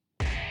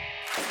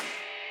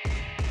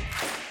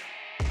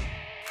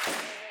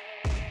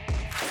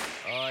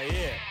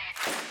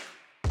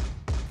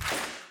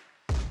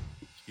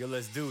Yo,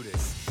 let's do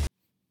this.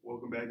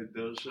 Welcome back to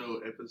Doe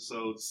Show,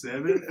 episode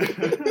 7.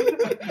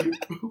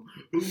 Who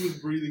was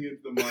breathing into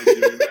the mic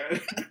during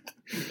that?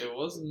 It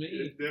wasn't me.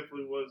 It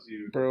definitely was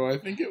you. Bro, I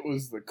think it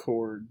was the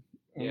cord.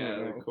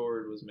 Yeah, the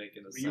cord was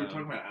making a sound. You were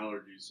talking about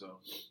allergies, so.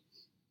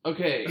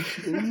 Okay.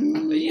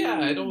 Yeah,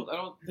 I don't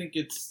think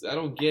I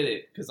don't get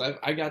it, because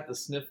I got the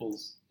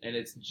sniffles, and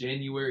it's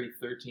January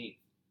 13th.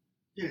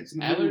 Yeah, it's in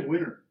the middle of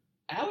winter.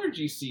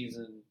 Allergy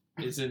season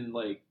is in,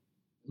 like,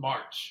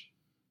 March.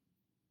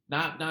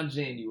 Not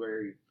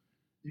January.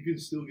 You can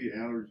still get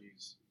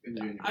allergies in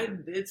January.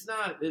 It's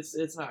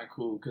not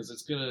cool, because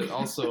it's going to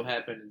also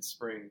happen in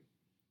spring.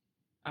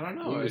 I don't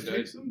know. I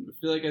feel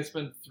like I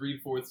spent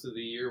 3/4 of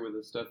the year with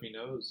a stuffy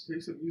nose.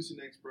 Take some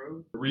Mucinex,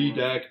 bro.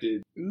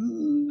 Redacted.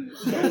 Ooh,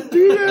 don't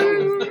do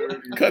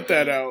that. Cut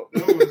that out.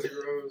 That was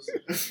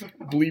gross.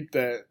 Bleep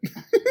that.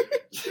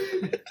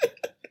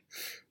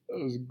 That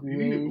was gross. You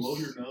need to blow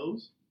your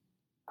nose?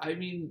 I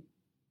mean,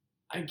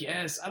 I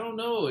guess. I don't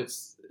know.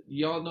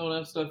 Y'all don't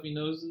have stuffy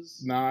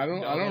noses? Nah, I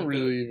don't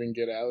really even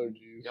get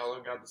allergies. Y'all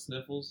don't got the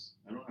sniffles?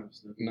 I don't have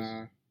sniffles.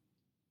 Nah.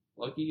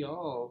 Lucky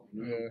y'all.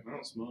 No, Yeah. I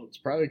don't smoke. It's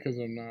probably because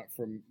I'm not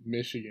from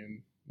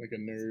Michigan, like a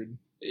nerd.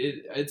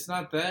 It's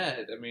not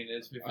that. I mean,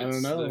 I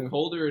don't know. The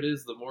colder it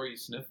is, the more you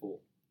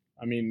sniffle.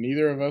 I mean,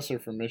 neither of us are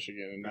from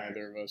Michigan, and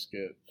neither of us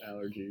get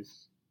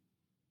allergies.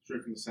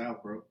 Straight from the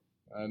South, bro.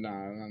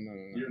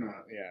 No. You're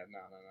not. Yeah,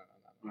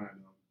 no. I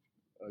know.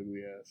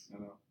 Ugly ass. I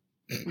know.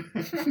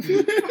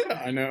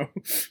 I know.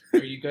 Are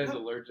you guys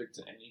allergic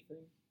to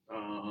anything?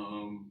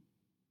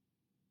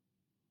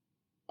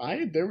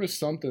 There was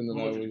something that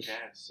allergic to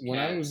cats. when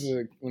I was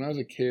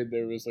a kid,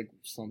 there was like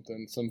some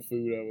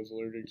food I was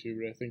allergic to,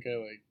 but I think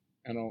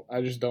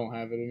I just don't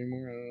have it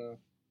anymore. I don't know.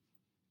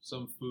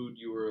 Some food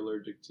you were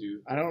allergic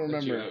to. I don't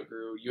remember. You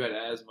outgrew. You had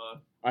asthma.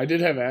 I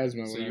did have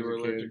asthma So when I you was were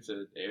a kid. allergic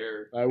to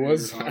air. I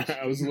was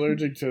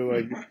allergic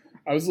to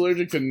I was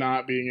allergic to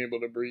not being able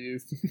to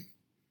breathe.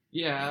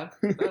 Yeah,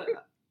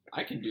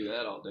 I can do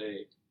that all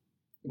day.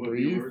 What, are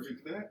Breathe? you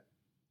allergic to that?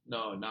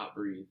 No, not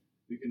breathe.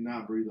 You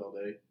cannot breathe all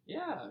day. Yeah,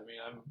 I mean,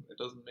 it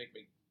doesn't make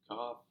me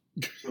cough.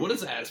 What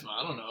is asthma?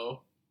 I don't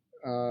know.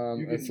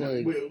 It's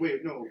like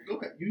wait, no, go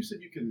ahead. You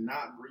said you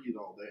cannot breathe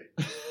all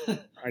day.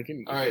 I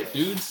can. All right,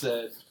 dude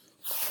said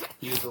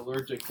he was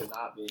allergic to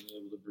not being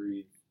able to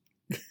breathe.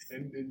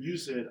 And then you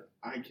said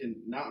I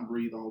cannot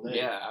breathe all day.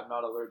 Yeah, I'm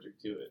not allergic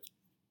to it.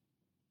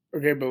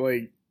 Okay, but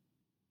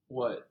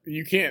What?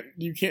 you can't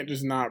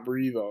just not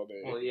breathe all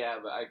day. Well, yeah,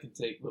 but I can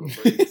take little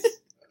breaks.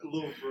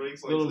 Little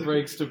breaks. Like Little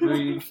breaks to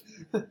breathe.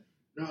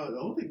 No, the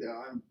only thing that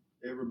I've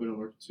ever been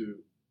allergic to,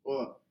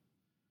 well,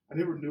 I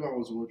never knew I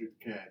was allergic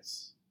to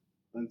cats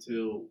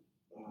until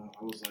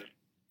I was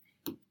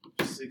like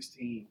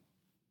 16.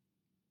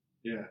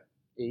 Yeah.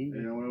 Ooh.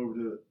 And I went over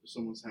to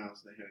someone's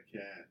house and they had a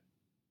cat.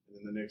 And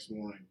then the next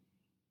morning,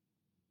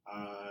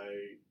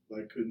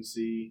 I couldn't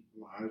see.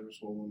 My eyes were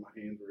swollen.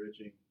 My hands were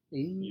itching.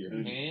 Ooh. Your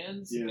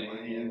hands? Yeah, Damn.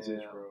 my hands itch,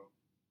 bro.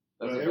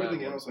 That's But a everything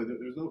bad one. else,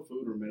 there's no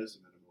food or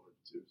medicine that I'm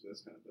allergic to, so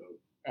that's kind of dope.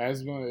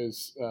 Asthma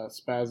is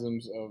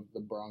spasms of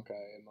the bronchi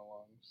in the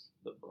lungs.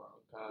 The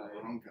bronchi.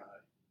 Bronchi.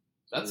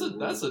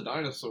 That's a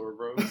dinosaur,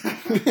 bro.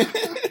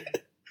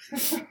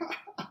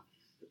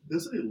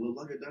 Doesn't it look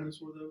like a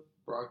dinosaur though?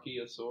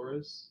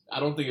 Brachiosaurus?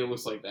 I don't think it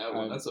looks like that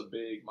one. I- That's a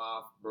big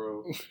moth,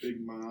 bro. Big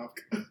mouth.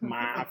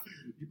 Mouth.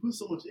 You put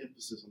so much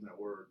emphasis on that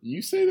word,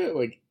 You say that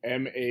like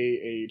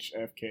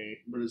MAHFK.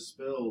 but it's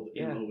spelled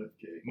Yeah.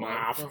 MOFK.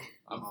 Moth.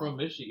 I'm from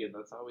Michigan.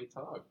 That's how we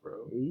talk,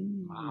 bro.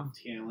 Ooh. Moth.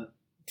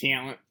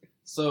 Talent.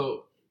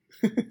 So,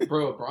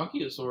 bro,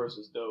 Brachiosaurus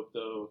is dope,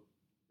 though.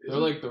 They're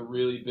like the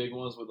really big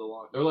ones with the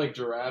long. They're like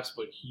giraffes,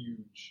 but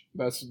huge.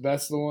 That's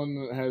the one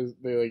that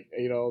they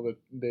ate all the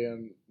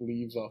damn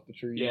leaves off the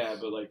trees. Yeah,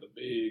 but like the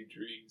big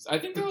trees. I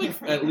think they're like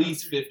at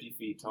least 50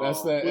 feet tall.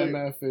 That's that Wait.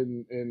 MF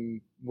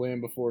in Land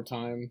Before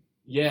Time.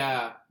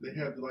 Yeah, They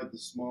have like the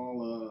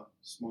small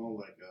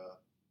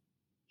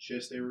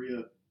chest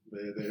area.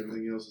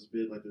 Everything else is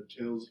big. Like their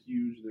tail's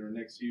huge, their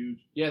neck's huge.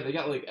 yeah, they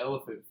got like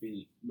elephant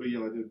feet. But yeah,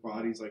 like their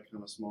body's like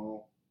kind of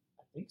small.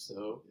 I think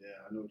so. Yeah,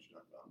 I know what you're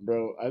talking about.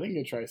 Bro, I think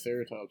a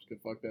Triceratops could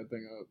fuck that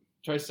thing up.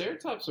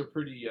 Triceratops are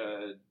pretty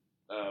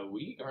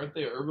weak, aren't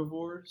they?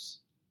 Herbivores.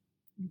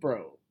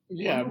 Bro.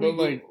 Yeah, Why but don't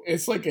we like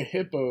it's like a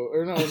hippo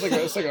or no,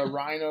 it's like a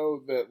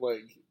rhino that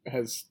like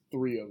has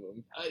 3 of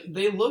them.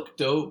 They look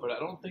dope, but I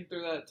don't think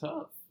they're that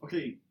tough.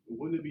 Okay,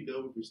 wouldn't it be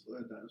dope if we still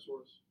had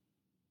dinosaurs?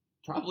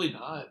 Probably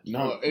not.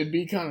 No, it'd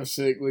be kind of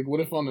sick. Like, what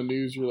if on the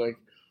news you're like,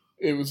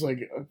 it was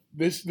like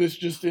this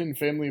just in,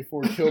 family of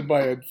 4 killed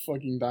by a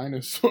fucking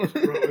dinosaur.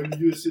 Bro, and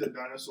you would see the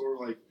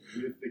dinosaur like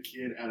with the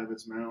kid out of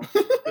its mouth.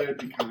 That'd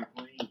be kind of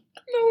clean. No,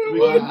 it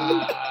Wow. wouldn't.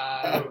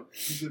 Wow.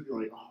 You would be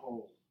like,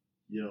 oh,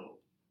 yo.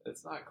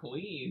 It's not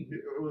clean.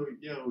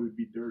 Yeah, it would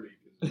be dirty.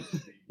 'Cause it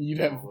would be You'd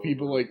have all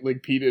people over.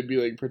 like Pete would be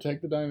like,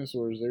 protect the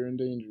dinosaurs, they're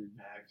endangered.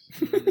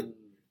 Facts.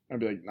 I'd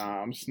be like,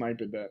 nah, I'm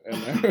sniping that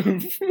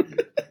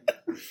MF.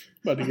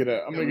 I'm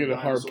gonna get a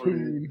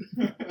harpoon.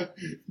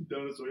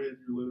 Dinosaur head in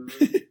your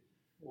living room.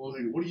 Well,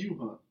 like, what do you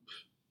hunt?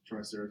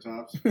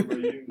 Triceratops. What about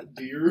you?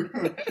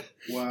 Deer?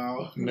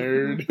 Wow.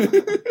 Nerd.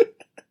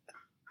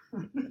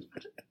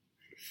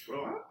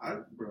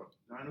 Bro,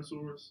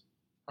 dinosaurs.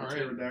 All right.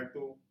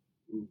 Pterodactyl.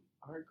 Ooh.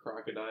 All right,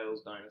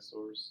 crocodiles,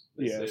 dinosaurs.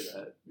 They say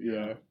that.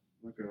 Yeah.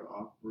 Like an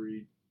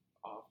off-breed.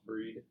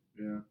 Off-breed.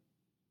 Yeah.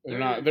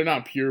 They're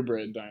not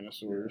purebred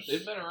dinosaurs.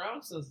 They've been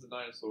around since the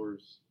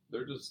dinosaurs.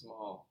 They're just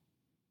small.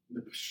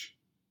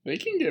 They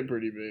can get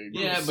pretty big.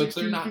 Yeah, but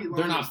they're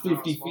not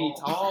 50 feet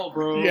tall,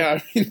 bro. Yeah,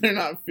 I mean they're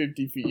not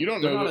 50 feet. You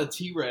don't they're know. They're not a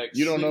T-Rex.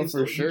 You don't know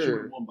for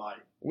sure. One bite.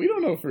 We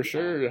don't know for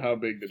sure how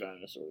big the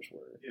dinosaurs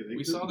were. Yeah,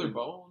 we saw their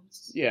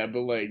bones. Yeah,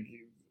 but like,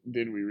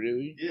 did we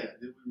really? Yeah,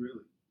 did we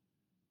really?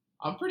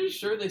 I'm pretty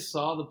sure they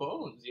saw the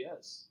bones.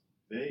 Yes.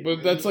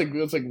 But that's like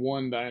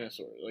one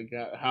dinosaur. Like,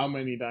 how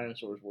many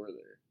dinosaurs were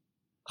there?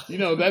 You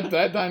know, that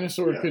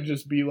dinosaur could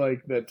just be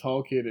like that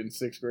tall kid in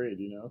 6th grade.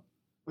 You know.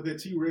 But that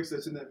T-Rex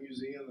that's in that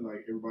museum that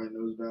like everybody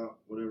knows about,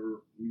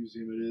 whatever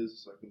museum it is,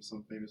 it's like in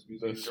some famous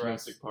museum.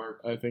 Jurassic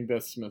Park. I think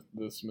that's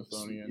the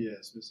Smithsonian. Yeah,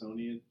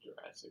 Smithsonian.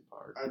 Jurassic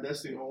Park.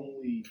 That's the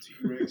only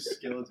T-Rex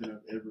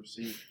skeleton I've ever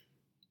seen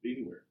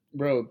anywhere.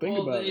 Bro, think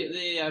about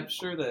it. I'm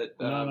sure that.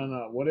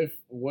 No.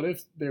 What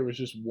if there was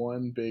just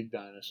one big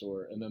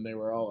dinosaur and then they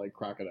were all like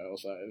crocodile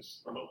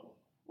size? Oh.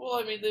 Well,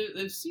 I mean,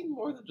 they've seen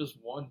more than just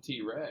one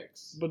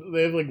T-Rex. But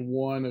they have like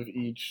one of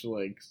each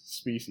like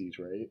species,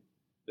 right?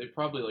 They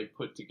probably like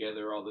put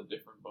together all the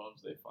different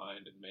bones they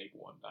find and make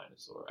one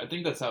dinosaur. I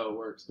think that's how it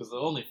works because they'll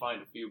only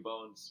find a few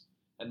bones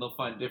and they'll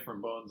find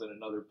different bones in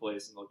another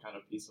place and they'll kind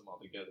of piece them all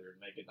together and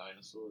make a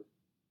dinosaur.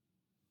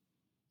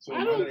 So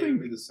I don't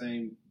think be the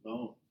same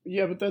bone.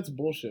 Yeah, but that's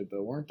bullshit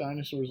though. Weren't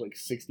dinosaurs like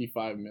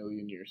 65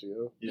 million years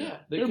ago? Yeah,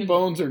 their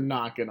bones are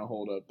not gonna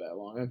hold up that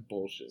long. That's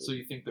bullshit. So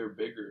you think they're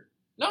bigger?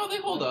 No, they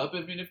hold up.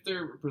 I mean, if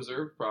they're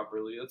preserved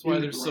properly, that's why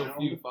there's so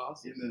few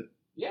fossils.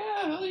 Yeah,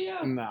 hell yeah.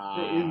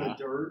 Nah. In the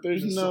dirt.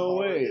 There's no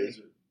way.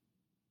 Desert.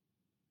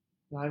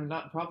 I'm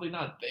probably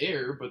not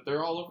there, but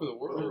they're all over the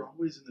world. They're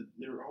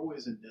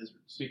always in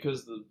deserts.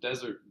 Because the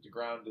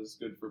ground is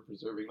good for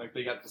preserving. Like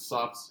they got the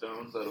soft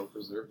stones that'll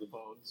preserve the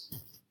bones.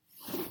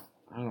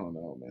 I don't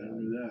know, man. I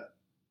knew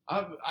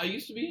that. I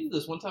used to be into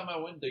this. One time I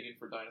went digging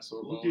for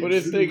dinosaur bones. But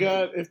if they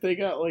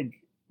got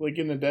like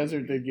in the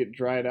desert, they'd get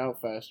dried out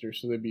faster,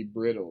 so they'd be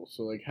brittle.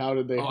 So like, how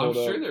did they hold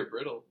up? I'm sure they're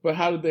brittle. But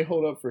how did they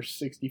hold up for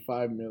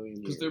 65 million years?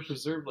 Because they're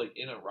preserved like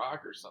in a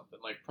rock or something.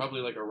 Like probably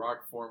like a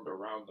rock formed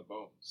around the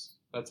bones.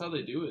 That's how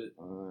they do it.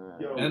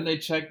 And they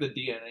check the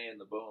DNA in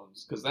the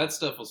bones because that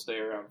stuff will stay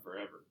around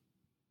forever.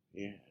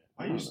 Yeah.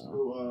 I used to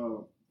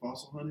go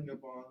fossil hunting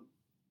up on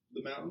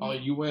the mountain. Oh,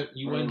 you went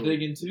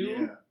digging too?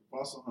 Yeah,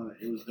 fossil hunting.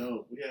 It was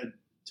dope. We had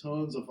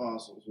tons of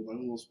fossils with like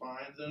little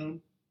spines in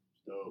them.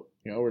 Dope.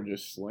 Y'all were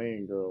just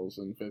slaying girls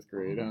in 5th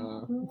grade,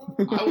 huh?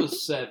 I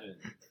was 7.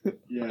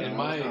 Yeah, and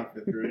I was not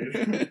 5th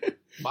grade.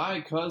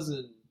 My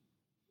cousin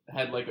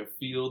had like a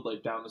field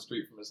like down the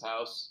street from his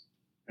house.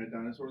 Had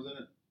dinosaurs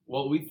in it?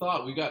 Well, we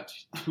thought we got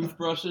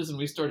toothbrushes and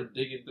we started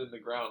digging in the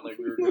ground like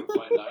we were going to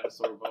find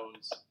dinosaur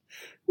bones.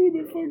 With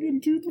a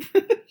fucking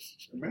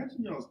toothbrush.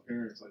 Imagine y'all's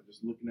parents like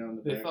just looking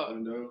out the back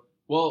window.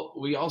 Well,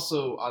 we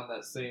also, on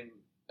that same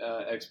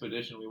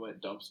expedition, we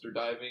went dumpster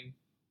diving.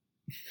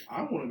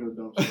 I want to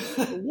go dumpster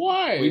diving.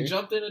 Why? We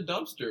jumped in a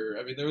dumpster.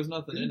 I mean, there was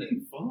nothing in it.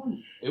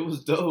 Fun. It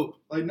was dope.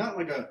 Like not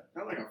like a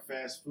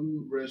fast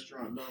food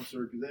restaurant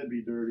dumpster because that'd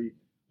be dirty.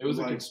 It was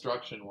a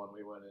construction one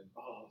we went in.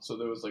 Oh. So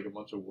there was like a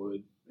bunch of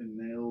wood. And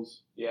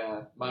nails.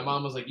 Yeah. My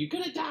mom was like, "You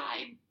could have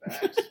died."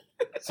 Facts.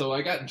 So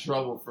I got in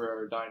trouble for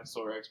our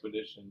dinosaur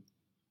expedition.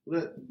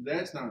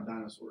 That's not a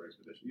dinosaur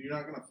expedition. You're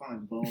not going to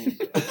find bones.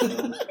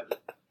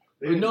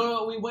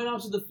 No, we went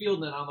out to the field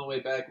and then on the way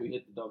back we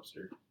hit the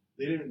dumpster.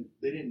 They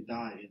didn't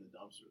die in the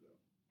dumpster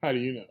though. How do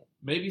you know?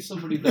 Maybe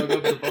somebody dug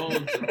up the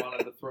bones and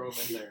wanted to throw them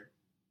in there.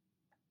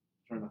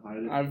 Trying to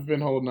hide it. I've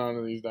been holding on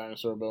to these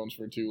dinosaur bones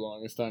for too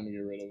long. It's time to get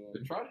rid of them.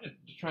 They're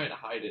trying to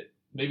hide it.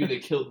 Maybe they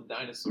killed the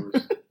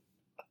dinosaurs.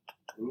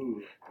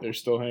 Ooh. They're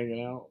still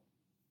hanging out.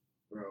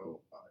 Bro,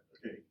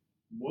 okay.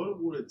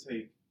 What would it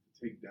take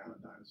to take down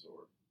a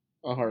dinosaur?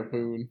 A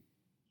harpoon.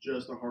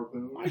 Just a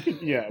harpoon?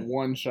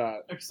 One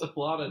shot. There's a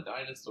lot of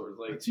dinosaurs.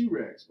 Like a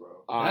T-Rex,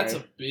 bro. That's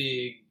a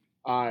big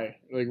eye.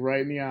 Like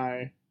right in the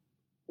eye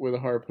with a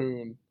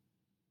harpoon.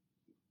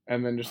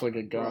 And then just like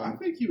a gun. Bro, I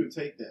think he would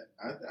take that.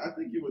 I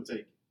think he would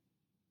take it.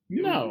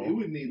 No. It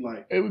would need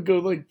like... It would go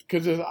like...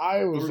 Because his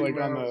eye was like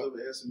on the... of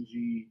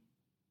S&G.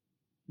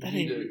 You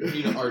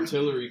need an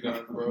artillery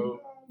gun, bro.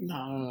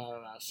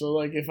 No. So,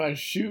 like, if I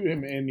shoot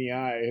him in the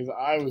eye, his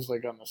eye was,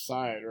 like, on the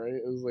side, right?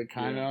 It was, like,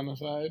 kind of on the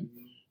side.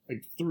 Mm-hmm.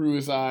 Like, through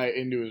his eye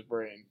into his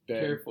brain.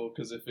 Dead. Careful,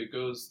 because if it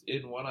goes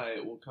in one eye,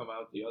 it will come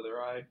out the other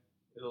eye.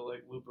 It'll,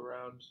 like, loop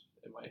around.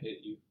 It might hit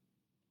you.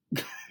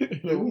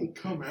 It won't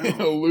come out.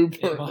 It'll loop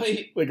it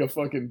might. Like a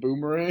fucking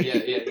boomerang. Yeah,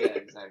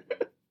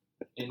 exactly.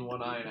 In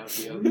one eye and out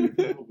the other.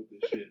 With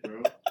this shit,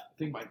 bro. I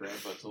think my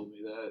grandpa told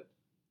me that.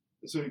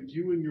 So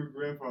you and your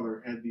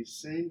grandfather had the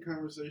same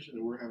conversation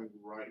that we're having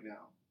right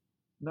now.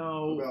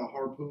 No. About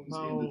harpoons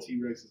in the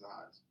T-Rex's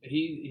eyes.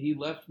 He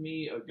left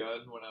me a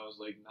gun when I was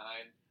like 9,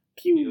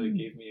 He like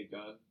gave me a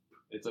gun.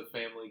 It's a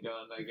family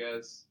gun, I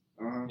guess.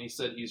 Uh-huh. And he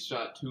said he's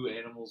shot 2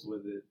 animals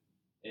with it,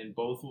 and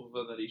both of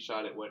them that he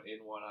shot it went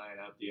in one eye and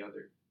out the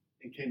other.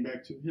 It came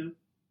back to him?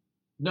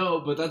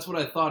 No, but that's what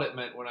I thought it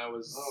meant when I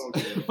was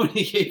okay. when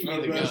he gave me I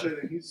was the about to gun.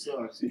 say that he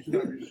sucks. He should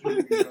not be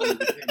shooting a gun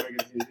if it came back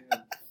and hit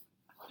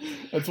him.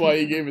 That's why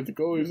he gave it to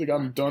Cole. He's like,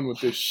 I'm done with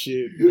this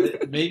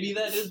shit. Maybe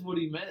that is what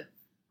he meant.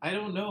 I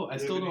don't know. I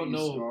still don't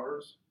know.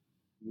 Scars,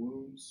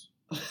 wounds,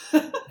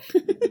 Well,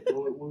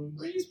 bullet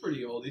wounds. he's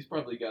pretty old. He's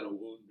probably got a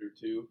wound or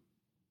two.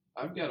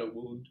 I've got a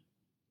wound.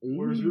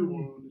 Where's your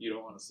wound? You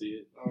don't want to see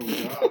it.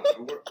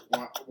 Oh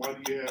God! Why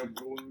do you have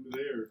a wound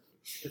there?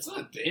 It's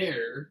not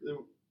there.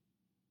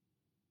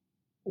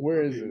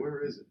 Where is it?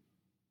 Where is it?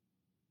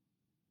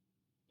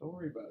 Don't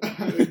worry about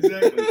it.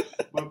 Exactly.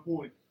 My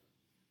point.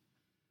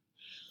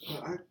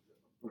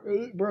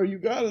 Bro, you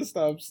gotta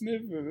stop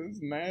sniffing.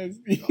 It's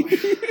nasty.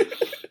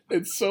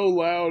 It's so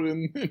loud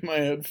in my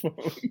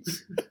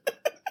headphones.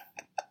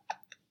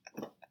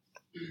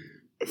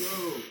 Bro,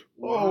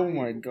 Oh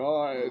my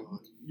god.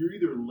 You're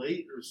either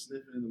late or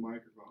sniffing in the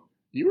microphone.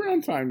 You were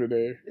on time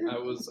today. I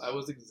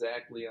was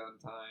exactly on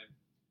time.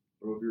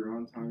 Bro, if you're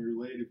on time, you're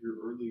late. If you're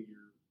early,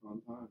 you're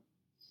on time.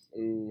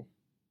 Ooh.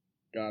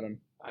 Got him.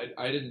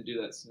 I didn't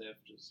do that sniff,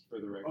 just for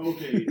the record.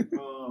 Okay.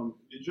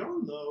 Did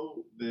y'all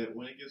know that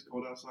when it gets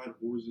cold outside,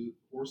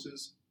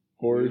 horses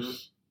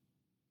Horse.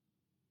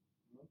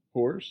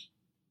 Horse?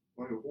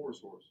 like a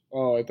horse.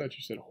 Oh, I thought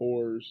you said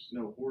horse.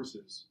 No,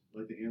 horses,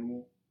 like the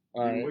animal.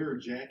 All They right. wear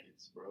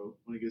jackets, bro,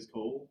 when it gets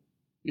cold.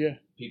 Yeah.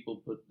 People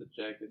put the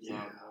jackets Yeah.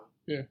 on.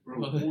 Yeah.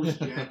 Bro, horse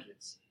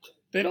jackets.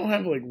 They don't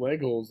have like leg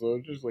holes though.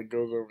 It just like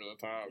goes over the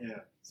top. Yeah.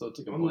 So it's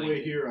like a On the way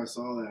blanket. here, I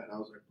saw that. And I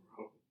was like,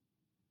 bro.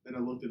 Then I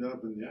looked it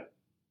up, and yeah,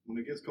 when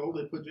it gets cold,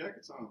 they put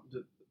jackets on.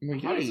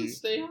 Like, How yeah, does you- it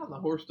stay on? The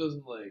horse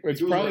doesn't like.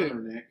 It's It goes probably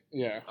around their neck.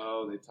 yeah.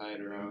 Oh, they tie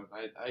it around.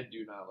 I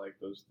do not like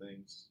those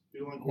things. You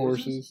don't like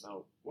Horses.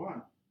 No, Why?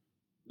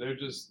 they're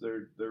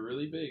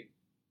really big.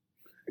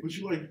 But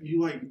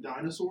you like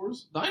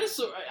dinosaurs?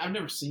 Dinosaur. I've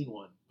never seen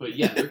one, but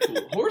yeah, they're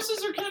cool.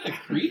 Horses are kind of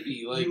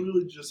creepy. Like, you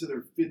literally just sit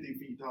there 50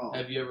 feet tall.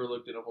 have you ever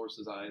looked at a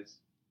horse's eyes?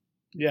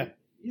 Yeah.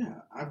 Yeah,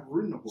 I've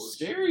ridden a horse.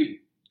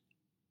 Scary.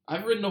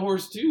 I've ridden a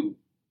horse too.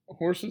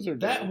 Horses are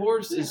That dope.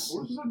 horse Yeah, is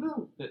horses are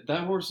dope.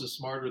 that horse is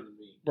smarter than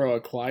me. Bro,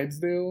 a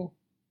Clydesdale.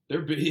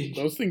 They're big.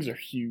 Those things are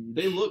huge.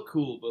 They look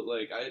cool, but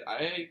like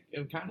I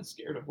am kind of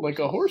scared of horses. like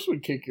a horse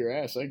would kick your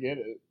ass. I get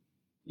it.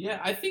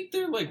 Yeah, I think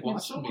they're like mean,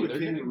 watching so me. would a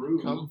They're gonna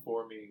kangaroo. come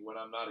for me when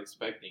I'm not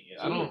expecting it.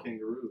 So I would a don't.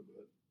 kangaroo,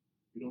 but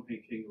you don't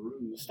hate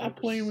kangaroos. Stop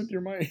playing with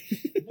your mic.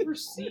 I've never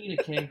seen a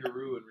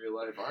kangaroo in real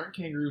life. Aren't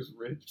kangaroos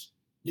ripped?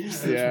 Yeah,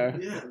 Yeah.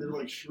 yeah, they're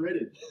like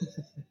shredded,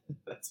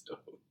 That's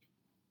dope.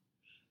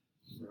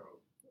 bro.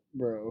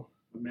 Bro.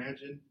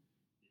 Imagine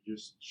you're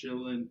just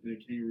chilling and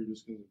a kangaroo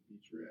just comes and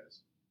beats your ass.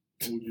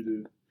 What would you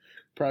do?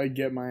 Probably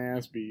get my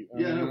ass beat. I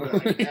Yeah, don't no, know.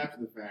 but like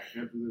after the fact,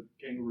 after the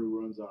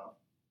kangaroo runs off,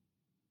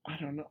 I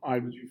don't know.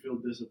 would you feel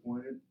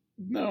disappointed,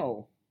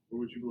 no. or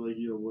would you be like,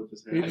 "Yo, what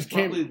just It happened?" I'd just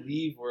came- probably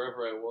leave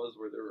wherever I was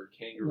where there were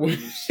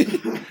kangaroos.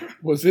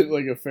 Was it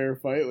like a fair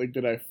fight? Like,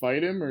 did I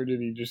fight him, or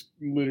did he just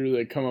literally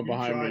like come up You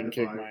behind tried me and to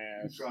kick fight. my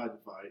ass? You tried to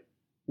fight.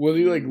 Was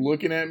he like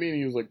looking at me and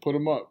he was like, "Put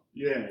him up"?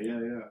 Yeah.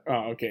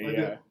 Oh, okay, Like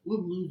yeah.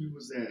 what movie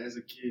was that as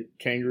a kid?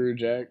 Kangaroo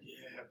Jack.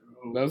 Yeah,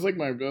 bro. That was like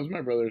my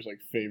brother's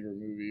like favorite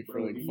movie for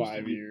Bro, like he used to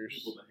 5 beat years.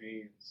 People to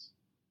hands.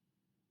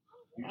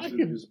 He I used to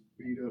could- just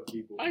beat up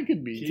people. I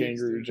could beat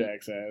Kids, Kangaroo dude.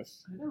 Jack's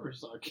ass. I never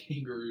saw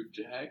Kangaroo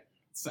Jack.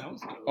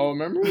 Sounds dope. Oh,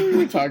 remember when we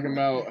were talking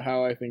about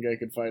how I think I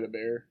could fight a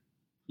bear?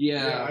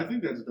 Yeah, I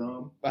think that's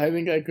dumb. I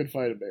think I could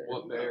fight a bear.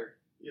 What bear?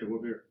 Yeah,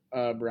 what bear?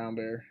 Brown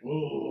bear.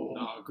 Oh,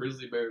 No,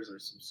 grizzly bears are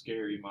some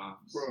scary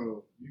mobs.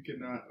 bro, you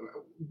cannot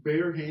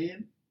bare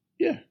hand.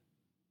 Yeah.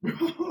 Bro.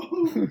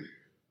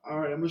 All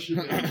right, I'm gonna shoot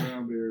that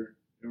brown bear,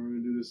 and we're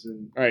gonna do this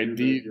in. All right, your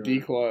D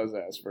backyard. claw his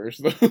ass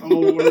first though.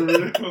 Oh,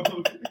 whatever.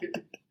 Okay.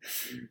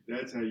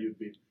 That's how you'd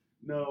be.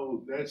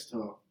 No, that's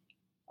tough.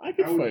 I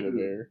could How would fight you a do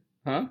it? bear.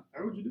 Huh?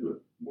 How would you do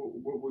it?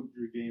 What would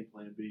your game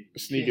plan be? You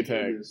Sneak can't do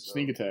attack. this, so-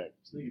 Sneak attack.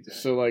 Sneak attack.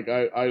 So like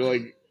I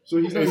like So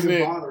he's not Isn't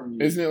even it- bothering you.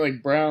 isn't it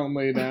like Brown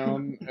lay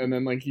down and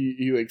then like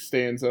he like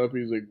stands up,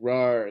 he's like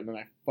rawr, and then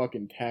I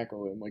fucking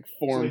tackle him, like so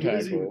form he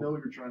doesn't even tackle. know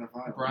you're trying to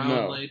fight. Brown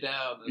No. lay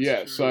down. That's Yeah,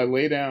 true. so I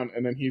lay down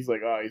and then he's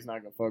like, oh, he's not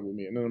gonna fuck with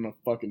me, and then I'm gonna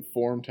fucking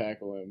form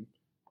tackle him.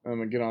 I'm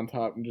gonna get on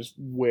top and just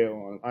wail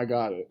on him. I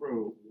got it.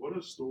 Bro, what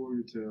a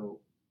story to tell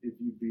if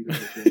you beat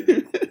up a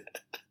bear.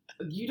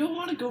 You don't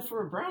want to go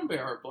for a brown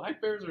bear. Our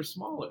black bears are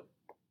smaller.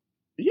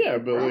 Yeah,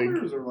 but Brown like,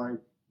 bears are like,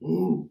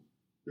 ooh,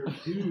 they're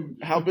huge.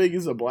 how big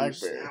is a black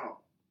They're bear? stout.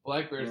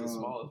 Black bear's the Oh,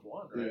 smallest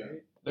one, right? yeah.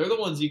 They're the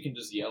ones you can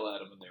just yell at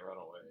them and they run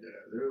away. Yeah,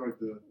 they're like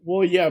the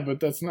Well, yeah, but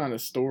that's not a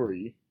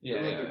story.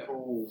 Yeah, they're yeah. like the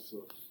Coles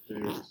of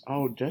bears.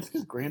 Oh,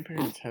 Jessica's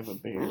grandparents have a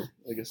bear,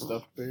 like a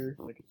stuffed bear,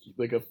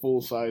 like a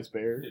full size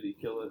bear. Did he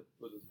kill it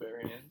with his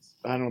bare hands?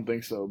 I don't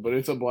think so, but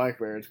it's a black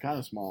bear. It's kind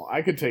of small.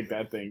 I could take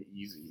that thing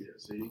easy. Yeah,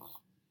 see,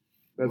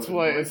 That's But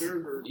why black it's.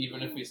 bears are-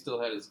 Even if he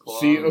still had his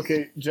claws. See,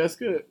 okay,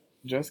 Jessica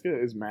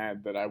is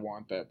mad that I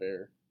want that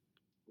bear.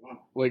 Wow.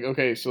 Like,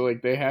 okay, so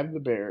like they have the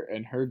bear,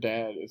 and her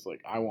dad is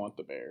like, I want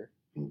the bear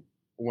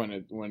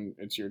when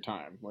it's your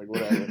time, like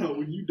whatever.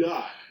 When you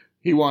die.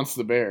 He wants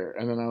the bear,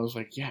 and then I was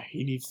like, yeah,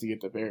 he needs to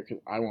get the bear because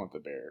I want the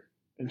bear.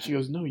 And she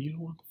goes, no, you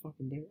don't want the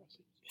fucking bear. I was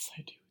like, yes,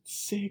 I do. It's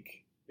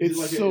sick. It's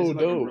is so it like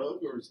dope. a rug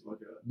or is it like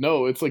a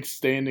No, it's like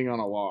standing on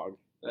a log.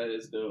 That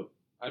is dope.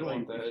 I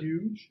want that.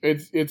 Huge?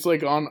 It's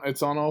like on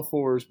all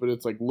fours, but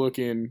it's like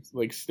looking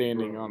like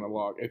standing Bro. on a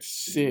log. It's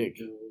sick.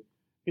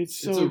 It's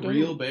so It's a dope.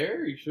 real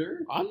bear. Are you sure?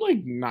 I'm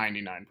like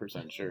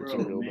 99% sure it's a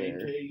real man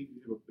bear. Cave,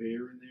 you have a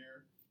bear in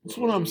there. That's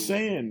what I'm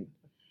saying.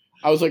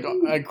 I was like,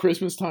 at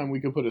Christmas time,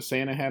 we could put a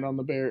Santa hat on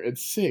the bear.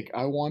 It's sick.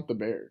 I want the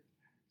bear.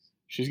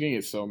 She's gonna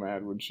get so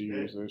mad when she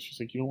hears this. She's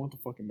like, you don't want the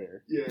fucking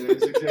bear. Yeah,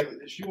 that's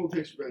exactly. She won't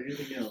text you about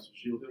anything else.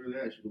 She'll hear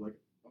that. She'll be like,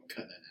 I'm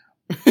cutting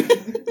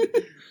that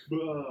out.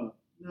 But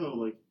no,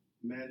 like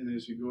imagine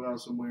this: you go out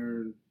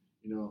somewhere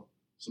and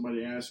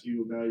somebody asks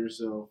you about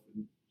yourself,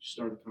 and you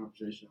start the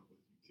conversation off with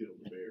you kill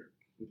the bear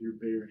with your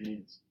bare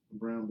hands, a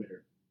brown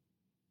bear.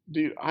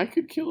 Dude, I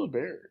could kill a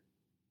bear.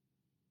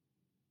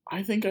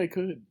 I think I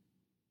could.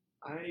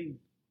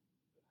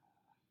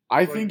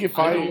 I think if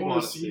I I don't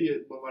want to see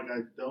it, but like I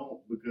don't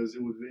because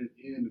it would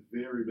end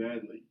very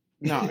badly.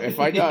 no, if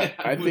I got,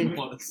 I think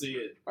want to see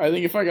it. I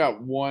think if I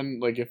got one,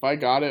 like if I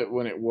got it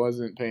when it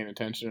wasn't paying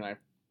attention, and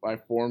I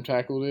form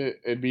tackled it,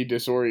 it'd be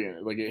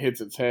disoriented. Like it hits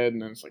its head,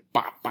 and then it's like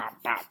bop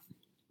bop bop.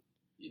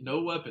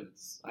 No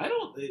weapons. I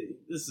don't.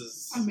 This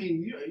is. I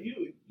mean,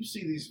 you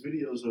see these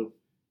videos of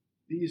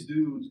these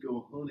dudes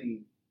go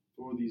hunting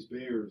for these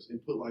bears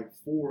and put like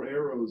 4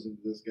 arrows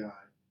into this guy,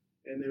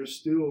 and they're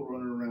still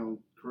running around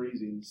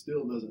crazy and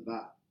still doesn't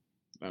die.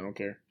 I don't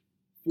care.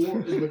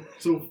 4.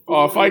 So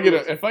Oh, if I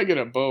arrows, get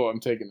a bow, I'm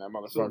taking that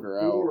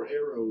motherfucker out. 4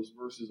 arrows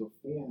versus a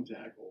form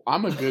tackle.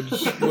 I'm a good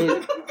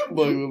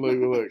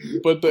look.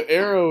 But the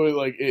arrow,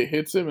 like it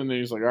hits him, and then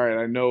he's like, all right,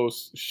 I know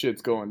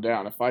shit's going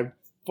down. If I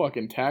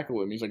fucking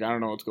tackle him, he's like, I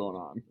don't know what's going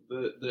on.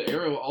 The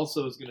arrow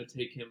also is going to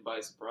take him by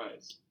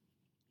surprise.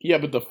 Yeah,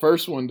 but the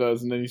first one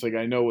does, and then he's like,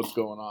 I know what's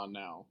going on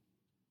now.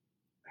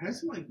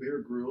 Hasn't like Bear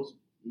Grylls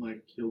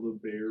like killed a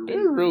bear?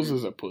 Bear Grylls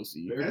is a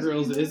pussy. Bear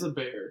Grylls is a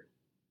bear.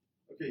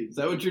 Okay, Is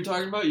that what you're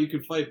talking about? You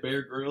could fight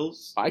Bear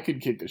Grylls? I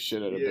could kick the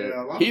shit out of Yeah, a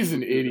Bear. lot of He's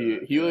an people do idiot.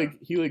 that,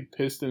 He yeah. like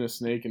pissed in a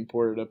snake and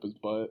poured it up his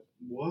butt.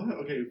 What?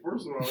 Okay,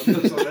 first of all, I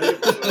never saw that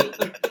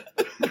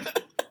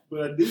episode.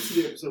 But I did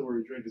see the episode where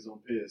he drank his own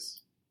piss.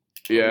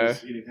 Yeah.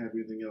 Because he didn't have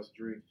anything else to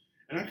drink.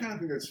 And I kind of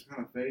think that's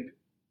kind of fake.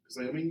 Because,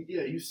 like, I mean,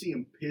 yeah, you see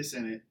him piss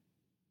in it.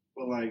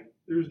 But, like,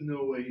 there's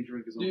no way he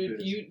drank his own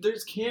piss. Dude,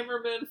 there's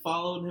cameramen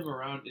following him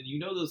around, and you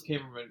know those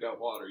cameramen got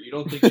water. You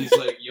don't think he's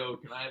like, yo,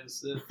 can I have a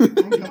sip? Oh,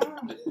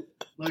 God.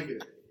 Like,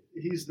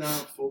 he's not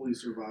fully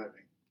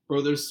surviving.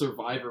 Bro, there's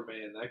Survivor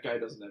Man. That guy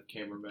doesn't have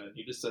cameraman.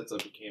 He just sets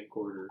up a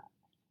camcorder.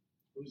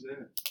 Who's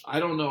that? I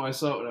don't know. I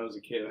saw it when I was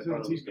a kid. I Is it thought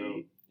on it was TV?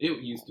 dope.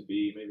 It used to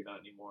be, maybe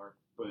not anymore.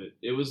 But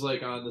it was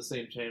like on the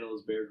same channel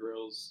as Bear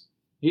Grylls.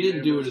 He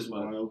didn't do it as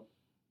much. Wild.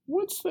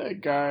 What's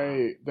that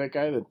guy? That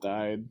guy that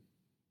died.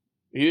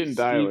 He didn't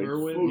die. Steve Like,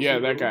 Irwin? yeah,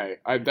 Steve that Irwin?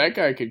 guy. That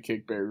guy could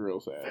kick Bear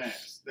Grylls' ass.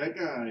 Facts. That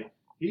guy,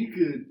 he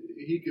could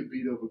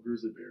beat up a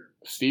grizzly bear.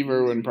 Steve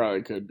Irwin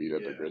probably could beat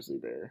up a Yeah. grizzly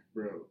bear.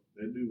 Bro,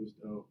 that dude was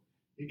dope.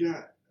 He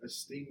got a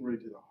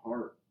stingray to the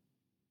heart.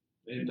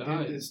 And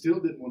died. And still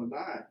didn't want to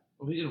die.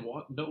 Well, he didn't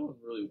want. No one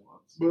really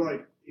wants. But,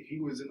 like, he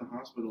was in the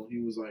hospital. He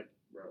was like,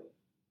 bro,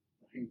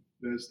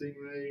 the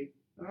stingray,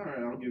 all right,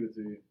 I'll give it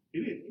to you.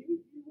 He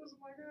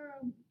wasn't like,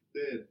 I'm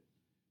dead.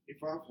 He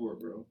fought for it,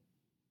 bro.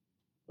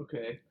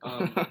 Okay.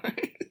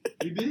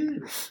 He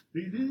did.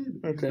 He did.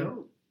 He's Okay.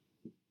 dope.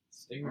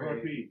 Stingray.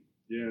 R.I.P.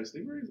 Yeah,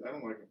 stingrays, I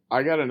don't like them.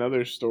 I got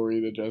another story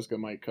that Jessica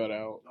might cut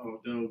out. Oh,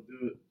 dope.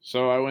 Do it.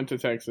 So I went to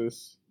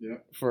Texas Yeah.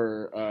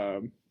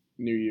 for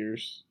New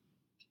Year's.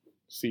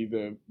 See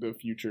the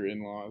future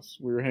in-laws.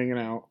 We were hanging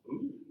out.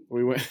 Ooh.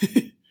 We went.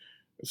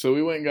 So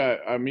we went and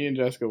got. Me and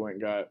Jessica went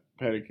and got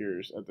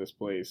pedicures at this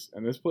place,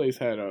 and this place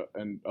had a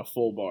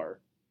full bar.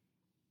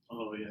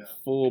 Oh, yeah.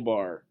 Full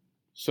bar.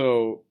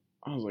 So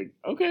I was like,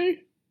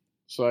 okay.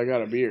 So I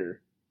got a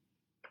beer.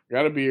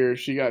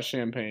 She got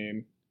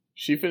champagne.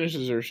 She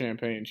finishes her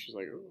champagne. She's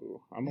like,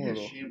 ooh, I'm a Yeah,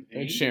 little. champagne?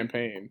 It's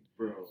champagne.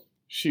 Bro.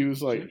 She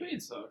was like, Champagne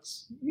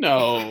sucks.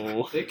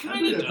 no. It I kind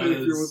think of that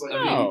pedicure does. was like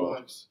No.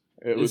 $80.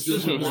 It was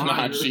just it was wine.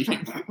 not cheap.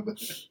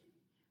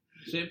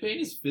 Champagne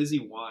is fizzy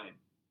wine.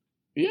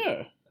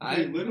 Yeah.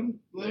 Hey, let him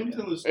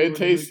tell his story. It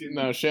tastes Make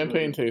no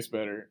champagne tastes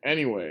better.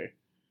 Anyway.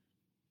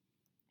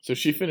 So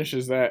she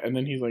finishes that, and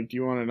then he's like, "Do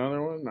you want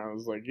another one?" And I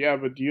was like, "Yeah,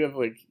 but do you have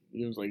like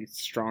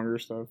stronger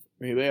stuff?"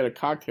 And they had a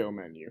cocktail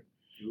menu.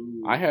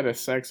 Ooh. I had a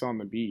sex on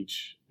the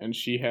beach, and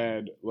she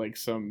had like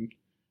some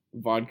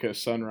vodka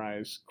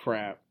sunrise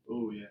crap,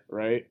 Oh, yeah.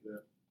 right?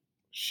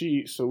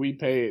 Yeah. So we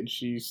pay it.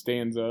 She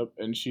stands up,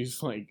 and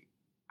she's like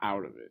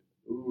out of it.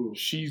 Ooh.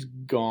 She's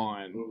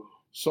gone. Ooh.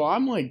 So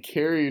I'm like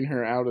carrying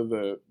her out of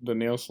the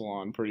nail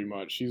salon pretty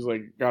much. She's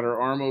like got her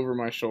arm over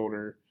my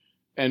shoulder,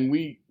 and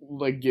we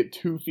like get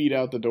 2 feet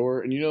out the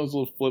door. And you know those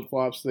little flip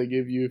flops they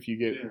give you if you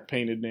get Yeah.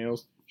 painted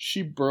nails?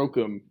 She broke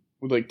them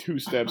with like 2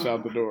 steps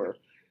out the door.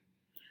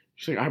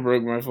 She's like, I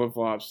broke my flip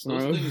flops.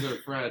 Those things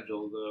are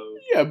fragile, though.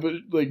 Yeah, but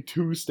like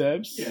 2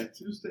 steps. Yeah,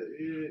 2 steps.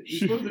 You're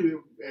supposed to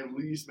be at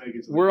least make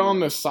it. We're on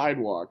the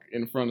sidewalk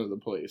in front of the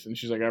place, and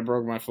she's like, I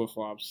broke my flip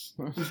flops.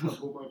 I broke my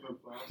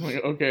flip-flops. I'm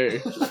like, okay.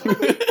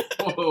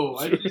 Whoa!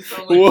 Why did you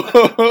sound like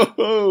that?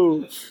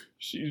 Whoa!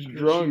 She's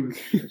drunk.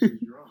 She's drunk.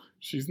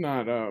 She's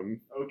not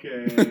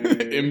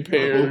Okay.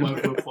 impaired. Oh, my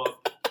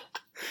flip-flop.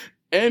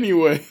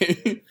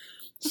 Anyway,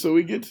 so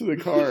we get to the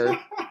car,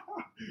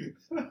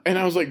 and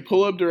I was like,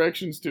 pull up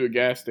directions to a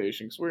gas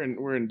station, because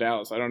we're in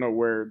Dallas. I don't know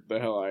where the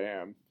hell I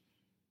am.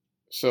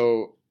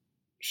 So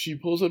she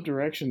pulls up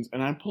directions,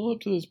 and I pull up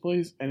to this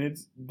place, and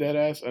it's dead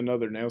ass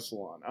another nail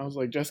salon. I was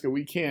like, Jessica,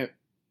 we can't.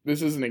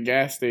 This isn't a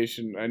gas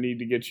station. I need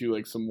to get you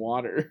like some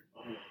water.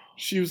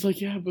 She was like,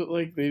 yeah, but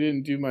like they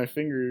didn't do my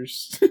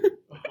fingers.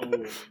 Oh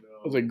no.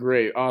 I was like,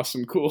 great,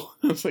 awesome, cool.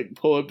 I was like,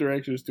 pull up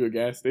directions to a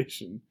gas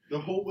station. The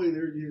whole way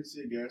there, you didn't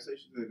see a gas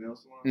station to the nail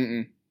salon?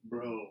 Mm-mm.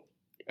 Bro.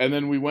 And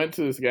then we went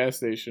to this gas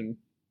station,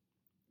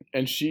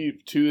 and she,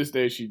 to this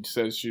day, she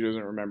says she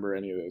doesn't remember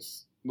any of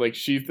this. Like,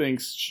 she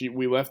thinks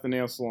we left the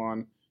nail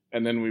salon,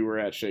 and then we were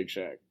at Shake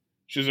Shack.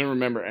 She doesn't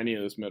remember any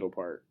of this middle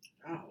part.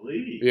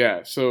 Golly.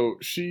 Yeah, so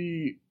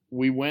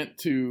we went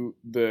to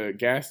the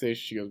gas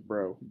station. She goes,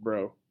 bro.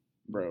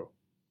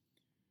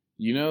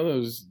 You know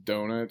those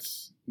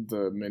donuts,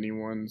 the mini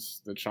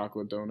ones, the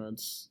chocolate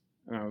donuts?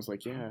 And I was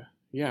like,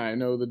 yeah, I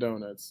know the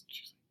donuts.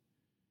 She's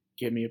like,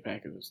 get me a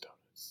pack of those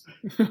donuts.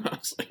 I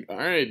was like, all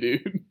right,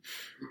 dude. And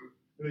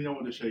then y'all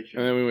went to Shake Shack.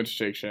 And then we went to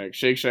Shake Shack.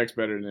 Shake Shack's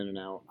better than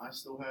In-N-Out. I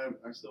still want to have it.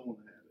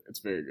 It's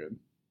very good.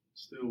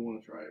 Still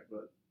want to try it,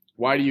 but.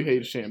 Why do you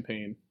hate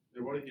champagne?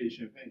 Why do you hate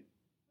champagne?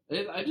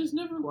 I just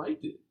never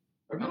liked it.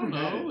 I've I don't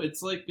never had know. it.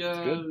 It's like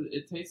good.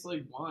 it tastes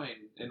like wine,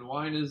 and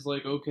wine is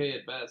like okay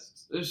at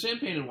best.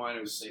 Champagne and wine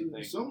are the same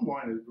thing. Some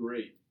wine is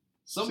great.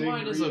 Some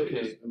wine is Sangria okay,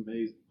 is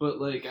amazing.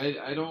 but like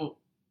I don't.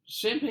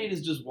 Champagne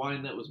is just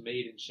wine that was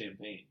made in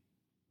Champagne,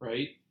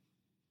 right?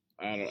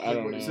 I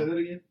don't know. Say that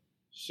again?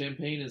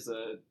 Champagne is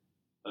a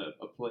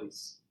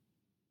place.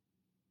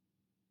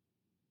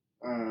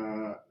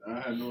 I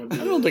have no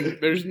idea. I don't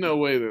think there's no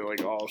way that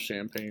like all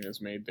champagne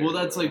is made there. Well,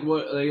 that's like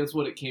that's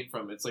what it came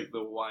from. It's like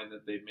the wine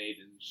that they made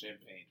in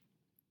Champagne.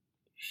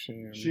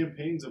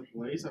 Champagne's a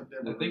place? I've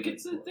never. I think heard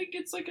it's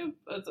that like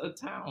a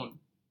town.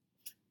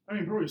 I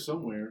mean, probably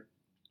somewhere.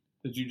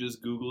 Did you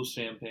just Google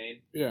Champagne?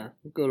 Yeah,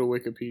 go to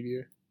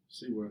Wikipedia.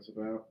 See what it's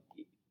about.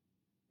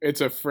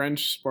 It's a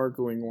French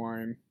sparkling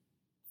wine.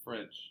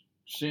 French.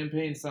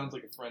 Champagne sounds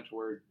like a French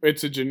word.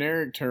 It's a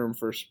generic term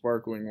for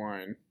sparkling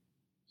wine.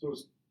 So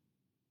it's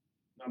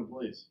not a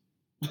place.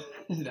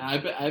 I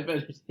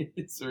bet it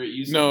is, or it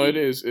used No, to it be.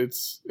 is.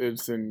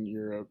 It's in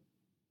Europe.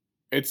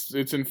 It's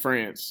in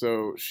France.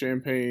 So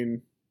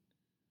champagne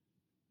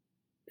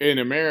in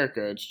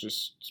America, it's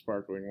just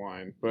sparkling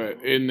wine.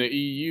 But in the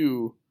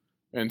EU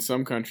and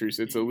some countries,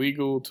 it's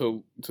illegal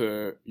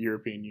to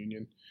European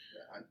Union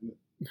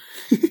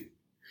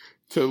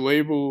to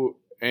label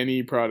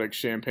any product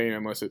champagne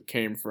unless it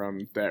came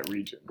from that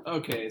region.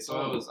 Okay, so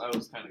I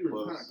was kind You of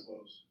were close. kinda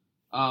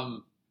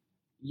close.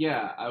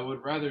 Yeah, I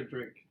would rather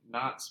drink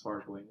not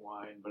sparkling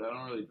wine, but I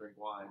don't really drink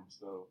wine,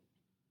 so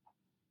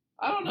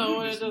I don't know.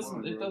 Maybe It some doesn't.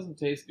 wine, It bro. doesn't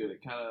taste good.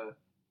 It kind of.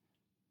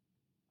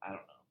 I don't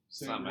know.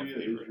 It's not my Sangria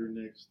favorite. is your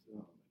next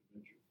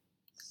adventure.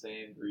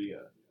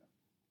 Sangria.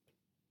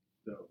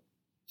 Dope.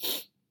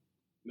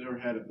 Never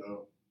had it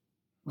though.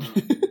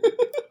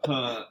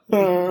 Huh.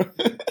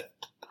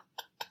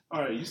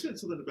 All right, you said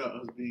something about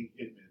us being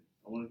hitmen.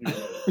 I want to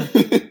hear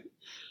that.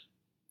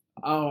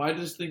 Oh, I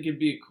just think it'd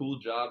be a cool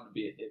job to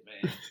be a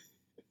hitman.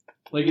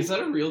 Like, is that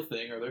a real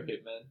thing? Are there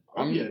hitmen?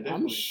 Oh, yeah, I'm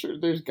definitely. sure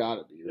there's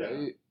gotta be, Yeah.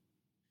 right?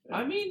 Yeah.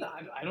 I mean,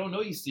 I don't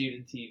know. You see it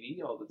in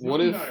TV all the time. What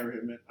I'm if- not a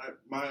hitman.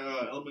 My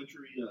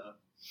elementary, He was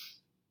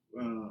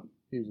a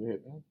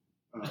hitman.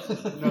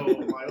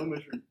 no, my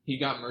elementary he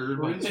got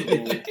murdered by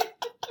principal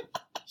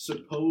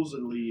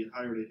supposedly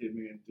hired a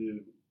hitman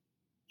to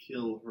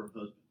kill her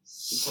husband.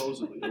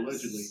 Supposedly,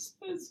 allegedly.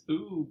 Says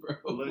who, bro?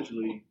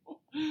 Allegedly.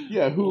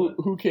 Yeah,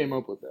 who came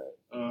up with that?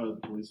 The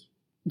police.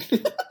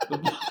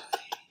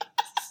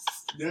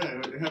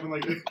 Yeah, it happened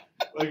like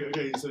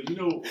okay. So you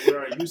know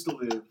where I used to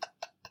live,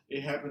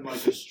 it happened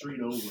like a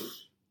street over.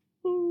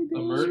 Oh, A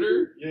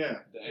murder? Yeah,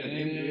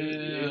 in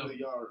Damn. the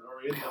yard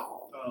or in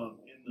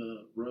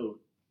the road.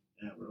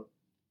 Yeah, bro.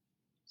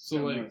 So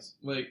Kinda like, nice.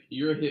 like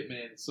you're a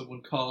hitman.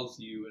 Someone calls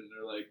you and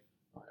they're like,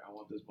 "All right, I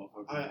want this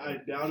motherfucker." I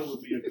doubt it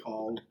would be a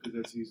call because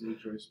that's easily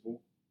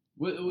traceable.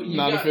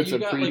 Not if it's a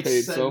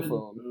prepaid cell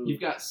phone. You've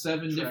got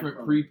 7 Track different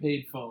phone.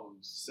 prepaid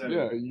phones, 7.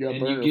 Yeah, you got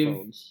And you burner give-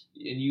 phones.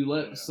 and you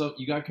let Yeah.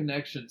 you got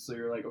connections. So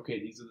you're like, okay,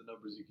 these are the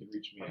numbers you can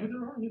reach me I at. mean,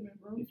 there are hitmen,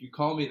 bro. If you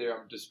call me there,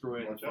 I'm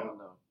destroying Watch the phone out.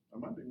 though. I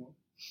might be one.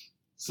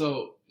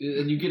 So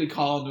and you get a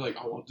call and they're like,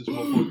 I want this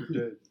motherfucker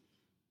dead.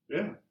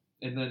 Yeah,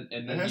 And then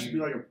it you has to be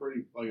like a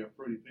pretty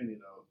penny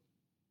though.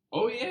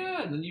 oh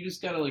yeah, and then you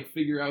just gotta like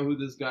figure out who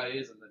this guy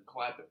is and then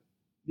clap it.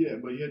 Yeah,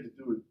 but you had to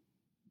do it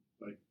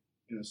like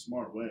in a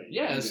smart way.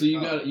 Yeah, so you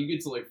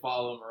get to like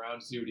follow him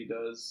around, see what he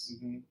does.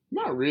 Mm-hmm.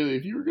 Not really.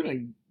 If you were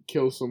gonna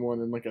kill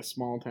someone in like a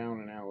small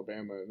town in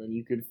Alabama, then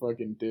you could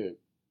fucking dip.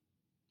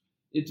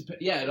 It's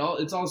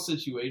all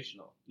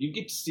situational. You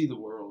get to see the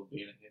world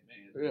being a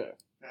hitman. Yeah.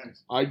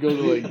 Thanks. I'd go to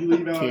like You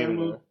leave Alabama,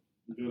 Canada.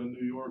 you go to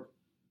New York,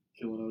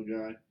 kill another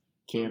guy.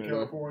 Canada. Go to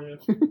California,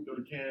 go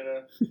to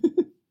Canada,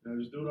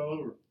 just do it all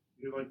over.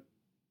 You're like,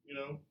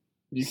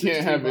 you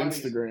can't have bodies.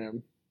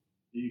 Instagram.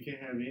 You can't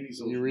have any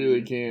social. You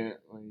really media.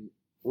 can't.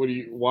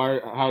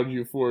 Like, how do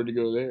you afford to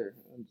go there?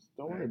 Just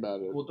don't worry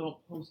about it. Well, don't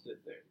post it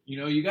there.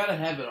 You got to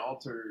have an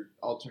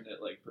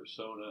alternate like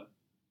persona,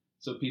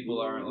 so people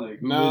aren't like,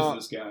 who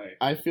is this guy?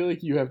 I feel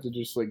like you have to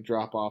just like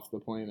drop off the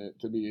planet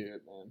to be a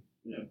hitman.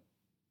 Yeah.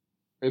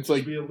 It's just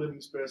like be a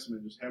living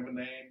specimen. Just have a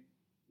name.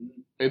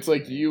 It's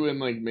like you and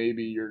like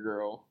maybe your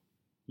girl.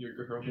 Your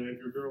girl. Yeah, if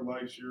your girl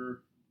likes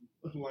your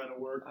line of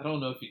work. I don't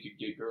know if you could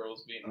get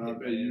girls being a hitman. I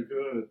bet you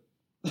could.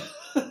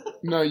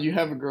 No, you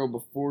have a girl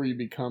before you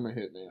become a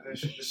hitman. And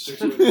she just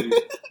sticks with you.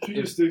 She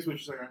just sticks with you.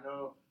 She's like, I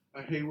know,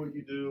 I hate what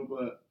you do,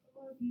 but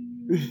I love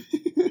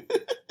you.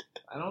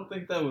 I don't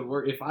think that would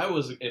work. If I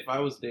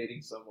was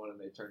dating someone and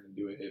they turned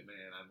into a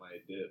hitman, I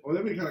might dip. Well,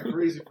 that'd be kind of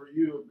crazy for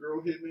you, a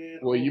girl hitman.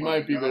 Well, you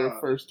might be God. their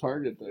first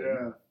target then.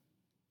 Yeah.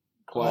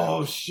 Clap.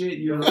 Oh shit,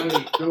 you're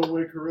right. Don't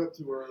wake her up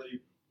too early.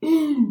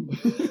 Boom.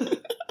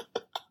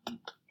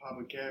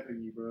 Papa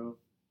capping you, bro.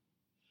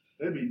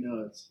 That'd be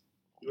nuts.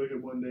 You wake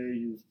up one day,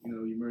 you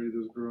married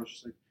this girl.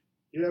 She's like,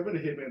 yeah, I've been a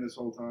hitman this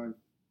whole time.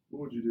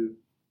 What would you do?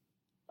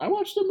 I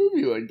watched a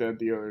movie like that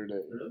the other day.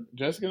 Really?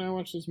 Jessica and I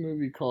watched this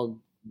movie called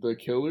The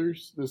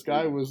Killers. This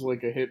guy was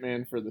like a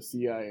hitman for the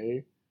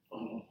CIA.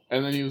 Oh.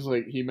 And then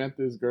he met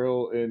this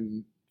girl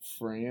in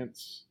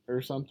France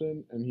or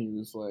something, and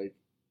he's like,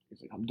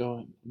 I'm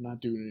done. I'm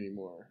not doing it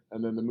anymore.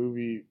 And then the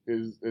movie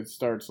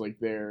starts like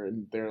there,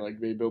 and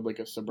they build like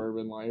a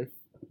suburban life.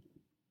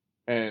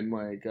 And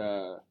like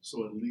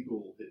So a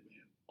legal hitman.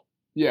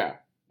 Yeah.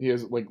 He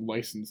has like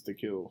license to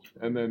kill.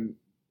 And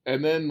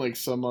then like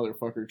some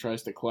motherfucker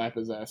tries to clap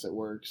his ass at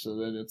work, so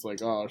then it's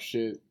like, oh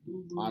shit,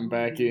 I'm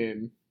back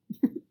in.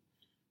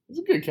 It's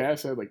a good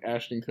cast. Had like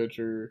Ashton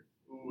Kutcher.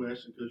 Ooh,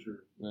 Ashton Kutcher.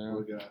 Yeah.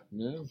 What a guy.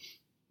 Yeah.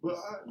 But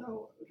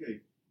no, okay.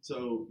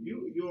 So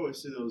you always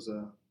see those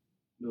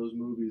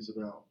movies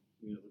about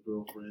the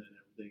girlfriend and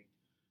everything,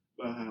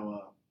 about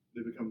how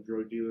they become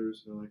drug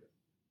dealers and they're like,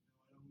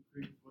 I don't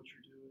agree with what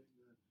you're doing.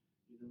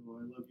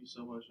 I love you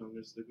so much. I'm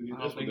gonna stick with you.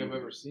 I don't think I've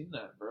ever seen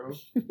that, bro.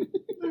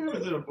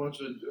 There's been a bunch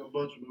of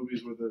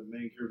movies where the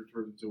main character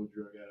turns into a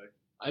drug addict.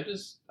 I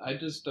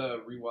just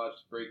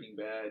rewatched Breaking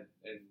Bad,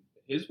 and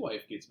his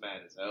wife gets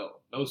mad as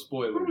hell. No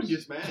spoilers. Probably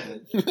gets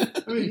mad.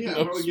 I mean, yeah,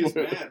 No probably gets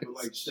spoilers. mad,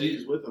 but like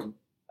stays with him.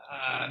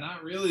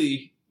 Not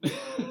really.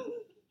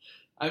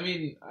 I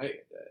mean,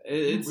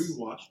 it's You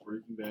rewatched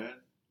Breaking Bad.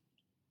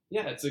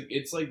 yeah,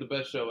 it's like the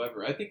best show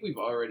ever. I think we've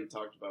already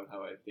talked about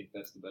how I think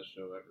that's the best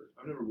show ever.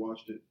 I've never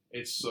watched it.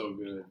 It's so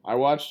good. I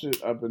watched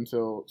it up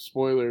until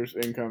spoilers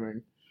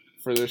incoming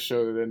for this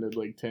show that ended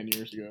like 10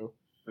 years ago.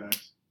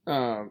 Facts.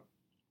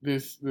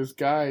 This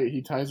guy,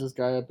 he ties this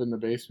guy up in the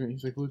basement.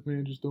 He's like, look,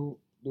 man, just don't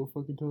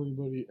fucking tell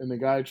anybody. And the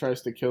guy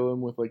tries to kill him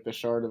with like the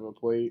shard of a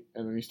plate,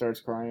 and then he starts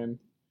crying.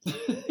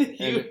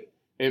 And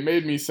it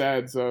made me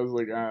sad, so I was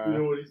like, You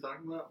know what he's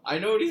talking about? I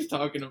know what he's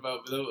talking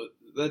about, but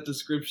that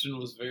description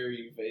was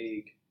very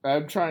vague.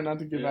 I'm trying not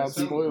to give out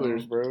sounds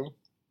spoilers, dumb. bro.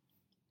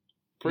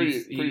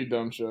 Pretty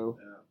dumb show.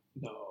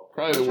 Yeah. No.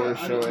 Probably the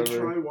worst show I ever.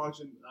 tried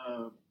watching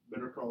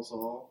Better Call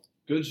Saul,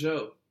 Good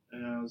show.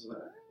 and I was like,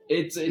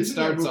 It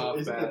starts off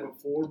isn't bad. that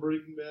before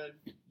Breaking Bad?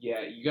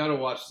 Yeah, you gotta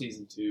watch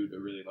season 2 to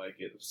really like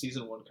it.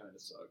 Season 1 kind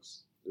of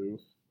sucks. Oof.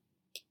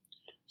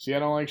 See, I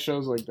don't like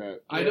shows like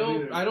that. I Yeah, don't.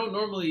 neither. I don't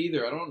normally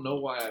either. I don't know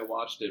why I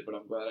watched it, but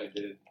I'm glad I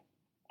did.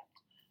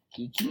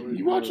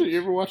 You watch it?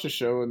 You ever watch a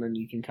show and then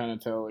you can kind of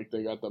tell like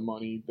they got the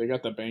money, they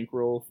got the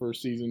bankroll for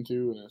season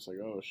 2, and it's like,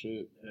 oh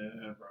shit.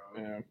 Yeah,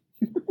 bro. Yeah.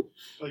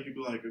 Like you'd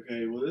be like,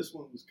 okay, well this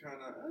one was kind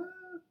of,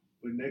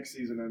 but next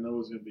season I know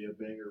it's gonna be a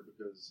banger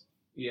because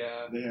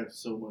Yeah, they have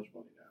so much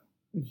money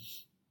now.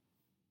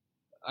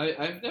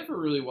 I've never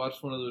really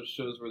watched one of those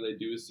shows where they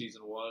do a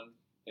season 1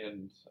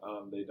 and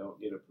they don't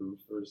get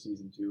approved for a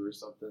season 2 or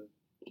something.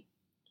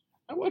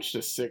 I watched a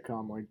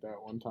sitcom like that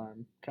one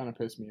time. Kind of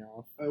pissed me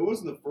off. It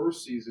wasn't the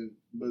first season,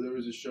 but there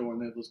was a show on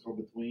Netflix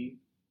called Between.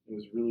 It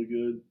was really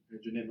good.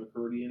 Had Jeanette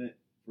McCurdy in it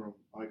from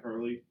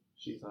iCarly,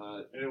 She's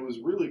hot. and it was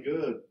really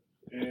good.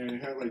 And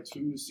it had like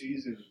 2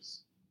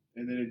 seasons,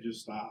 and then it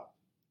just stopped.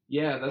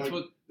 Yeah, that's Like,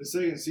 what The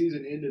second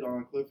season ended on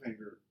a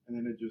cliffhanger, and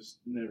then it just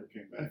never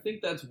came I back.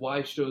 think. That's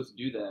why shows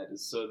do that,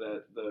 is so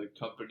that the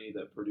company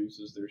that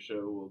produces their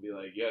show will be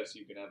like, yes,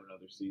 you can have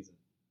another season.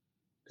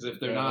 Because if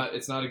they're Yeah. not,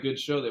 it's not a good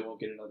show. They won't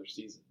get another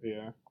season.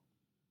 Yeah.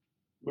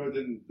 But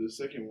then the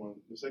second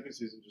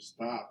season just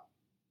stopped.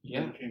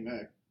 Yeah, Never came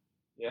back.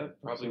 yeah,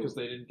 probably So- because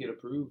they didn't get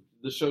approved.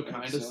 The show That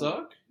kind of sucked.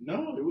 suck.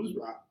 No, it was.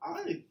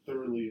 I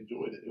thoroughly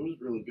enjoyed it. It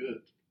was really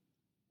good.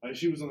 Like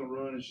she was on the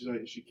run, and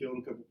she killed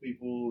a couple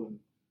people, and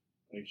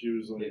like she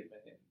was like,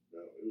 Hitman. no,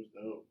 it was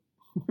dope.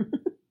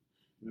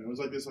 You know, it was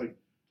like this, like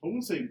I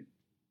wouldn't say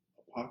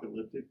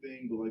apocalyptic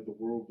thing, but like the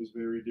world was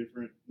very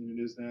different than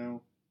it is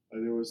now.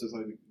 Like there was this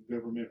like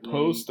government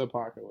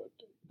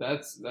Post-apocalyptic.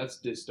 That's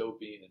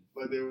dystopian.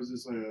 like there was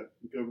this like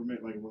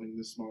government like running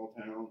this small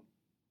town,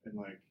 and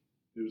like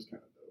it was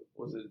kind of dope.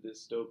 Was it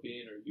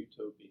dystopian or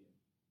utopian?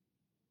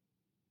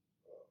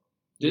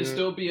 Yeah.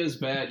 Dystopia is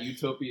bad.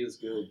 Utopia is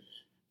good.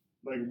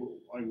 Like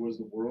was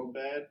the world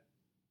bad?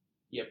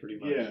 Yeah, pretty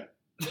much. Yeah.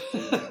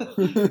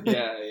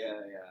 Yeah.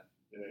 Yeah.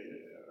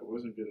 It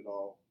wasn't good at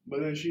all.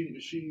 But then she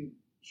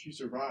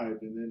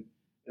survived, and then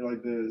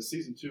like the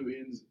season 2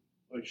 ends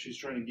like she's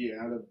trying to get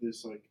out of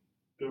this like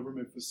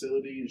government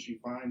facility, and she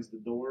finds the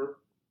door,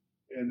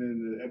 and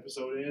then the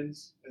episode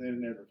ends, and then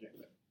it never came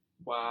back.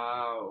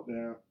 Wow.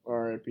 Yeah.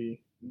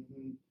 R.I.P.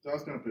 So I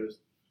was kind of pissed.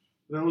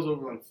 That was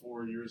over like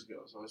 4 years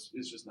ago, so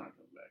it's just not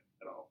coming back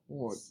at all.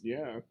 Well,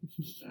 yeah.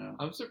 Yeah.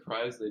 I'm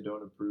surprised they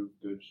don't approve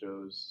good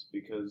shows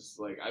because,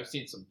 like, I've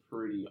seen some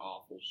pretty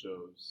awful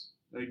shows.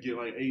 They get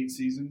like 8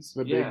 seasons.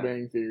 The Yeah. Big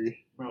Bang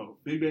Theory. Bro,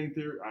 Big Bang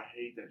Theory, I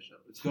hate that show.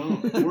 It's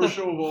dumb. Worst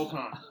show of all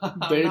time. I'm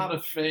They- not a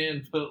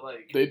fan, but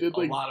like they did,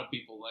 like- a lot of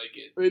people like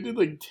it. They did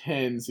like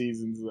 10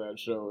 seasons of that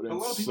show. And A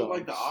lot of people sucks.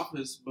 like The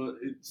Office, but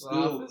it's The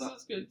still Office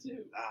is good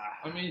too.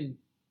 Ah. I mean,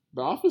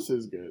 The Office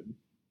is good.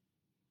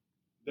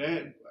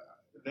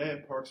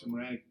 that Parks and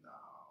Rec.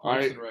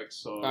 Parks and Rec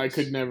sucks. I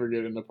could never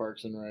get into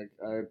Parks and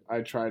Rec.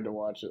 I tried to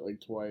watch it like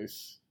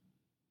twice.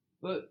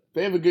 But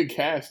They have a good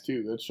cast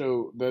too. That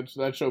show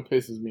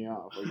pisses me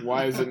off. Like,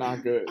 why is it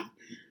not good?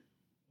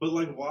 But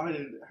like,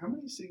 how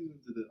many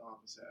seasons did The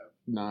Office have?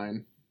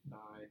 9. nah,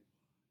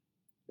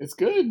 It's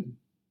good.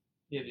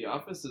 yeah, The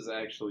Office is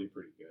actually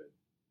pretty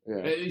good.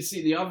 Yeah. You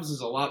see, The Office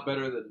is a lot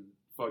better than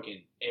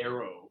fucking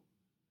Arrow.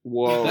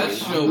 Whoa. That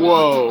show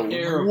Whoa. was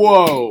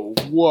terrible.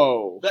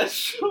 Whoa. That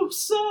show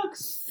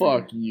sucks.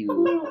 Fuck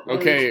you.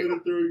 Okay. I was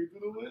gonna throw you through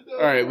the window.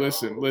 All right.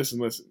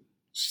 Listen.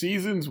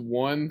 Seasons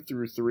 1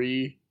 through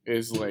 3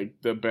 is like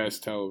the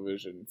best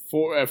television.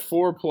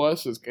 4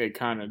 plus it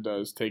kind of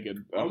does take a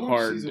I watched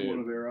hard season 1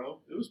 dip. of Arrow.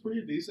 It was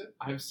pretty decent.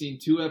 I've seen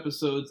 2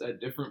 episodes at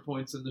different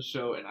points in the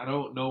show, and I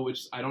don't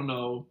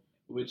know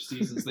which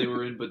seasons they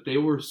were in, but they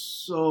were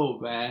so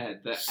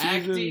bad. The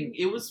acting,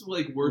 it was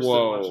like worse than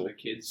Whoa. watching a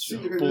kids show.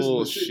 See, It okay, this is the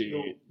Bullshit. shit,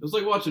 though. was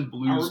like watching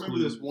Blues I remember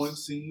Clues. this one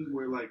scene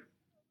where like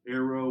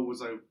Arrow was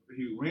like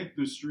he ran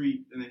through the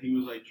street and then he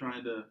was like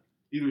trying to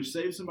either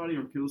save somebody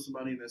or kill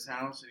somebody in this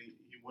house, and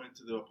he went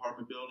to the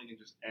apartment building and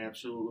just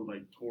absolutely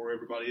like tore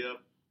everybody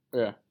up.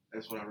 Yeah.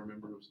 That's what I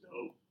remember. It was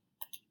dope.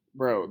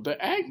 Bro, the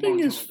acting Long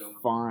is time ago.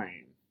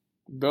 fine.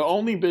 The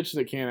only bitch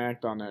that can't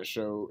act on that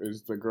show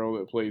is the girl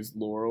that plays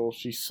Laurel.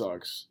 She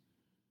sucks.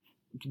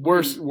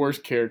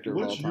 Worst character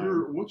of all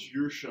time. What's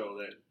your show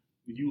that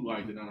you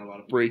liked and not a lot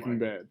of people Breaking like?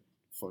 Bad.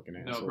 Fucking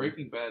asshole. No,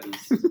 Breaking Bad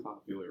is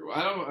popular.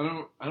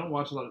 I don't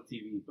watch a lot of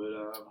TV,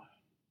 but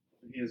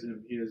He has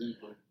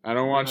input. I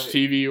don't watch Right.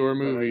 TV or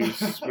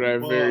movies, but I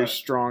have very But-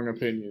 strong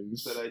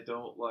opinions. that I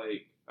don't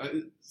like.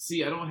 I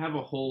don't have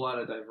a whole lot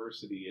of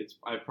diversity.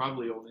 I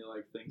probably only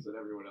like things that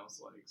everyone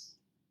else likes.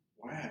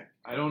 Whack.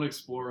 I don't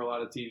explore a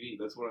lot of TV.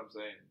 That's what I'm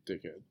saying.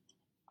 Dickhead.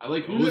 I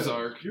like You're that-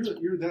 Ozark.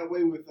 You're that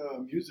way with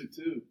music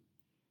too.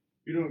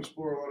 You don't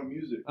explore a lot of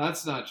music,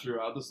 That's not true.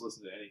 I'll just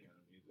listen to any kind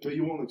of music. but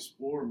you won't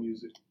explore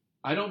music.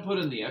 I don't put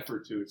in the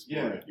effort to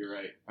explore Yeah. it. You're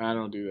right. I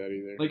don't do that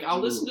either. Like I'll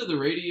listen to the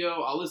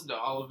radio. I'll listen to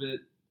all of it.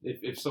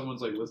 If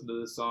someone's like, listen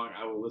to this song,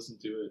 I will listen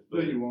to it. No,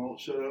 you won't.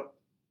 Shut up,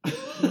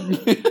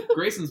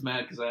 Grayson's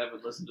mad because I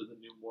haven't listened to the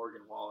new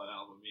Morgan Wallen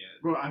album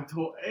yet. bro. I'm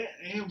told,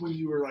 and when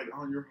you were like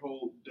on your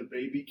whole the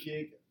baby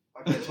kick,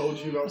 like I told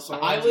you about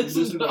songs. I you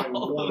listened to like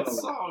all one of those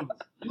them. songs.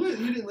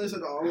 You didn't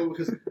listen to all of them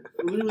because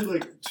literally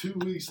like 2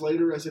 weeks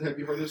later, I said, "Have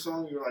you heard this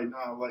song?" You're like,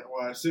 "Nah." I'm like,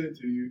 "Well, I sent it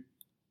to you."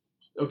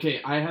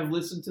 Okay, I have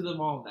listened to them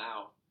all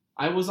now.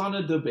 I was on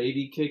a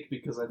DaBaby kick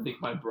because I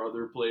think my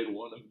brother played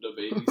one of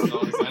DaBaby's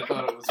songs and I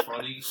thought it was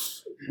funny,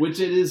 which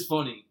it is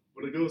funny.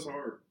 But it goes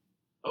hard.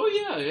 Oh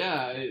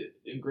yeah.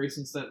 And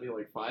Grayson sent me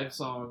like 5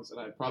 songs, and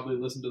I probably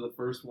listened to the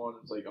first one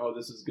and was like, "Oh,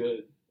 this is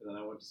good," and then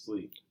I went to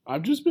sleep.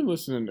 I've just been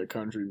listening to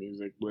country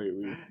music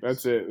lately.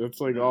 That's it. That's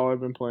like all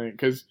I've been playing.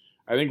 Because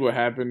I think what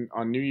happened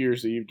on New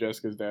Year's Eve,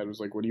 Jessica's dad was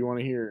like, "What do you want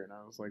to hear?" And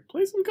I was like,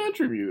 "Play some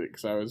country music,"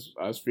 because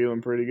I was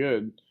feeling pretty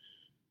good.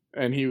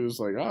 And he was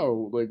like,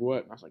 "Oh, like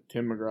what?" And I was like,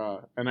 "Tim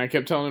McGraw." And I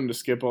kept telling him to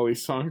skip all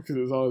these songs because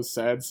it was all his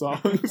sad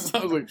songs.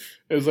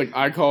 It was like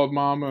I Called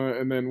Mama,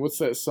 and then what's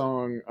that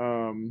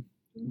song?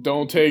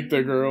 Don't Take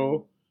the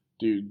Girl,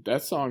 dude.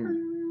 That song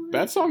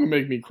would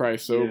make me cry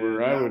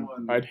sober. Yeah,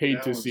 I'd hate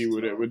that to see one's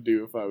what it tough. would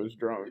do if I was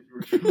drunk.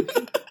 If you were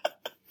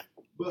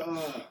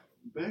But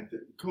back to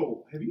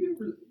Cole,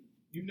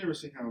 you've never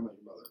seen How I Met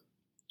Your Mother?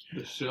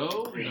 The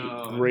show?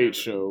 No, Great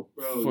show,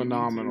 Bro, you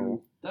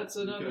phenomenal. that's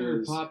another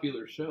Because-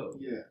 popular show.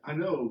 Yeah, I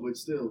know, but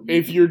still.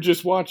 If you're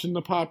just watching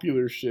the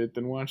popular shit,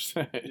 then watch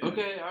that. Yeah.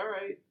 Okay, all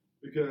right.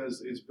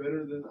 Because it's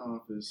better than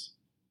Office.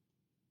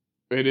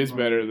 It is In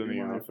better my- than in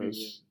The my Office.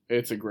 opinion.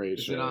 It's a great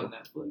Is show. it on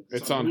Netflix?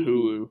 It's on on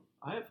Hulu.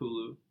 I have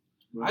Hulu.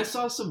 But- I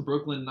saw some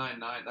Brooklyn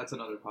Nine-Nine. That's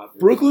another popular.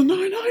 Brooklyn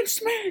Nine-Nine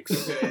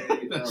smacks.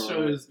 Okay, That all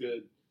show right. is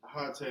good.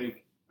 hot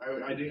take.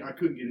 I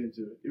couldn't get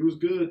into it. It was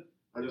good.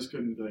 I just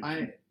couldn't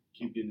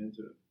keep getting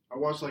into it. I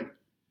watched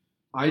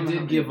I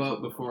did give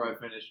up before I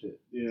finished it.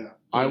 Yeah.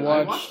 I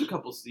watched a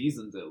couple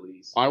seasons at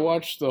least. I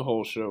watched the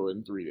whole show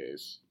in 3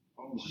 days.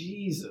 Oh my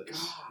Jesus.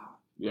 God.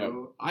 Yeah.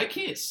 I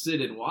can't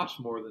sit and watch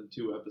more than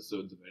 2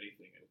 episodes of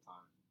anything at a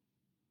time.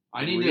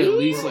 I need to Really? at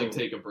least Bro.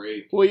 take a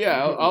break. Well,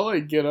 yeah, I'll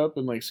like get up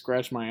and like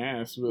scratch my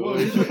ass. But Well,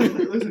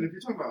 listen, if you're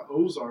talking about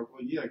Ozark,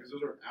 well, yeah, because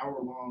those are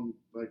hour-long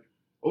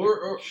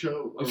Or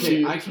show.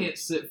 okay, I can't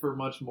sit for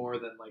much more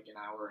than like an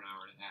hour and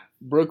a half.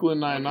 Brooklyn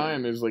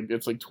Nine-Nine is like,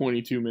 it's like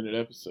 22-minute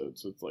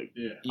episodes. So it's like,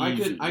 Yeah.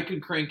 easy. I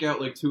could crank out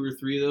like 2 or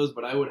 3 of those,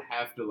 but I would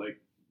have to like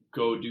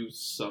go do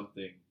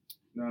something.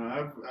 No,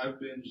 I've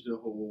binged the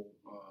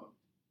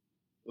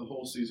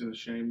whole season of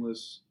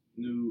Shameless.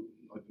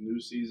 New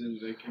season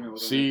they came out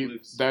with on See,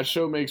 Netflix. that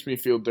show makes me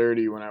feel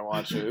dirty when I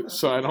watch it,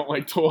 so I don't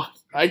like to watch.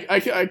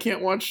 I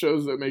can't watch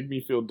shows that make me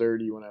feel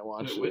dirty when I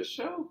watch Which it.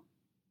 show?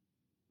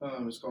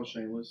 It's called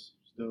Shameless.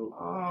 It's dope.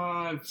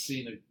 I've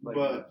seen it. An But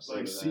episode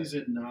of that.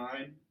 season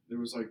 9, there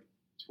was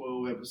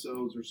 12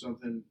 episodes or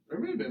something. There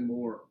may have been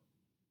more,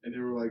 and they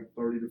were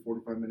 30 to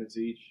 45 minutes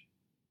each.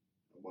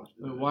 I watched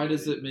it. But why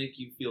does it make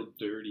you feel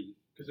dirty?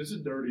 Because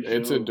it's a dirty show.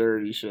 It's a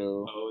dirty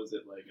show. Oh, is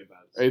it like about?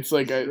 It's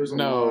like There's a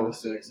lot of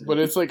sex in but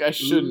it. it's like I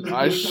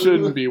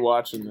shouldn't be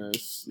watching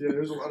this. Yeah,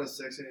 there's a lot of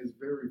sex in it. It's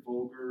very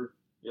vulgar.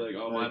 You're like,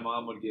 oh, my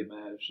mom would get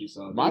mad if she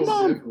saw that. My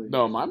Definitely.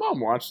 mom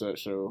watched that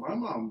show. My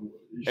mom.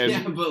 And-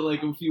 Yeah, but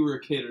like if you were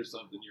a kid or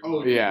something, your mom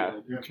would yeah. be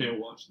like, you can't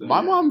watch that.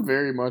 My mom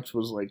very much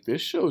was like,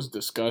 "This show's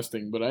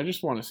disgusting, but I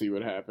just want to see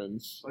what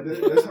happens."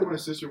 That's how my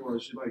sister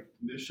was. She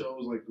this show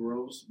was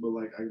gross, but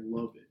I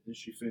loved it, and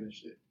she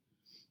finished it.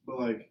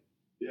 But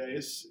yeah,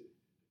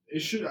 it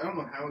should. I don't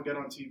know how it got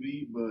on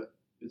TV, but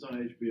it's on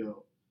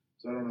HBO.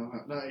 So I don't know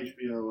how. Not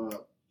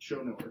HBO.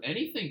 Show Network.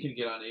 Anything can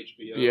get on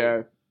HBO.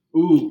 Yeah,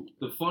 Ooh,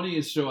 the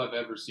funniest show I've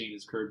ever seen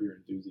is Curb Your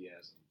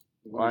Enthusiasm.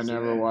 What I is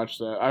never that? watched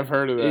that. I've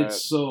heard of that.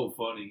 It's so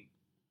funny.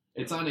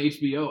 It's on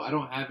HBO. I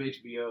don't have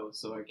HBO,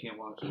 so I can't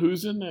watch it.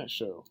 Who's in that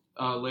show?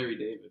 Larry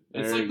David.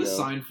 It's There like you the go.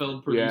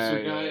 Seinfeld producer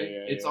Yeah, guy.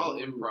 yeah, It's yeah. all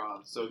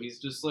improv, so he's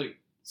just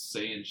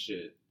saying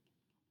shit.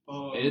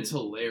 Um, And it's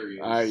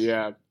hilarious.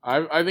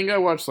 I think I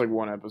watched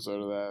one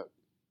episode of that.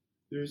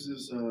 There's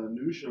this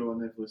new show on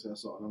Netflix I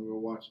saw, and I'm gonna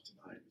watch it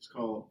tonight. It's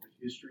called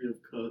History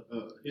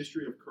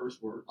of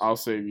Curse Words. I'll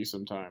save you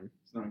some time.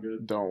 It's not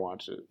good. Don't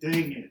watch it.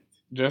 Dang it!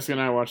 Jessica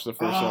and I watched the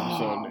first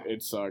Ah. episode.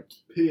 It sucked.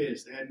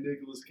 Pissed. It had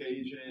Nicolas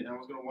Cage in it. I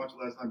was gonna watch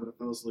it last night, but I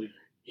fell asleep.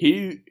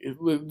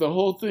 The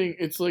whole thing,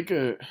 it's like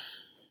I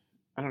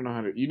don't know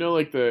how to,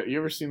 you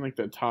ever seen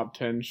the top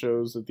 10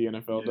 shows that the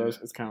NFL does?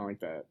 Yeah. It's kind of like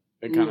that.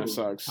 It kind Ooh, of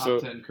sucks. Top So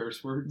 10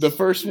 curse words. the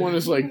first one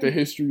is the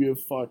history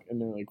of fuck,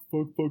 and they're like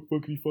fuck,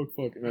 fuckity,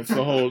 fuck, and that's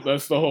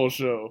the whole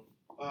show.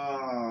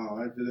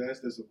 Oh, that's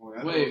disappointing.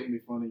 I thought Wait. it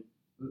was gonna be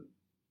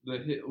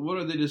funny. What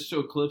are they just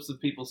show clips of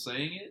people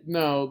saying it?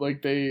 No,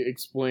 they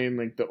explain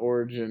the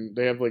origin.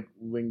 They have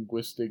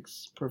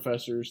linguistics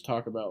professors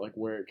talk about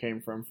where it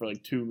came from for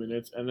 2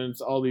 minutes, and then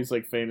it's all these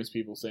famous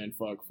people saying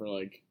fuck for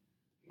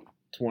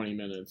 20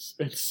 minutes.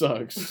 It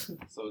sucks.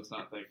 So it's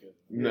not that good.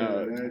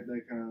 No. Yeah,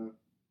 that kind of.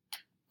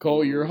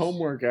 Cole, your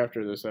homework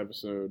after this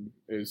episode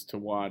is to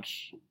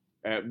watch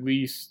at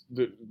least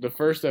the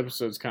first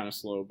episode's kind of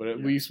slow, but at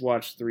Yeah. least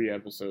watch 3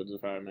 episodes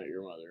of How I Met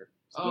Your Mother.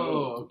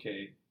 Oh,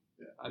 okay.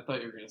 Yeah. I thought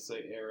you were gonna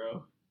say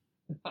Arrow.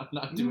 I'm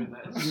not doing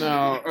that.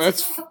 No,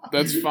 that's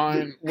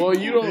fine. Well,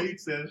 you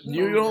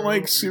don't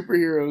like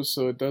superheroes,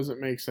 so it doesn't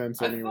make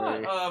sense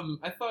anyway.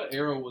 I thought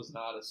Arrow was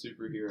not a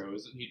superhero.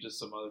 Isn't he just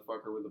some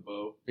motherfucker with a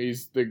bow?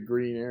 He's the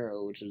Green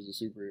Arrow, which is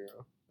a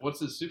superhero. What's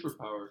his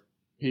superpower?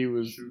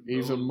 Shoot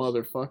He's a those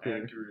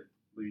motherfucker.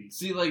 accurately.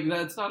 See,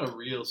 that's not a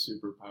real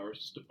superpower. It's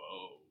just a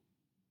bow.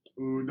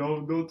 Ooh,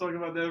 don't talk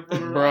about that in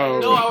front of Bro.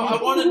 No,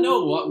 I want to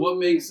know what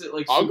makes it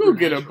I'll go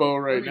get a supernatural. bow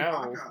right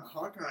now.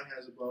 Hawkeye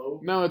has a bow.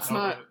 No, it's I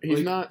don't not. know,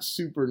 He's not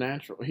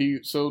supernatural. He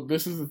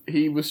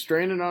was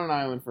stranded on an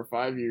island for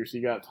 5 years.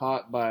 He got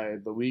taught by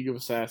the League of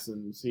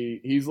Assassins.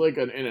 He's like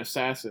an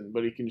assassin,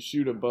 but he can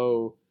shoot a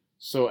bow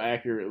so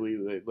accurately,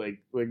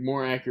 like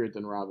more accurate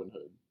than Robin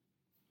Hood.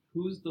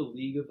 Who's the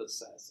League of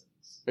Assassins?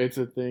 It's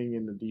a thing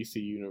in the DC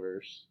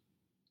universe.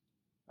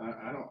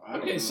 I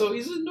don't Okay, know. so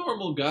he's a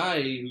normal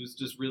guy who's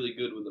just really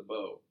good with a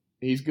bow.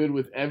 He's good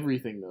with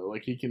everything though.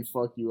 He can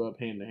fuck you up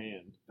hand to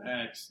hand.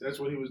 Facts. That's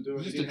what he was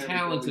doing. He's He just a didn't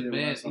have his bow talented yet when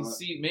I man. saw And it.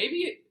 see,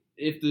 maybe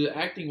if the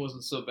acting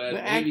wasn't so bad,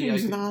 The maybe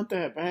acting's not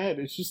that bad.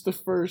 It's just the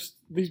first.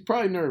 He's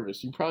probably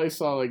nervous. You probably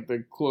saw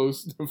the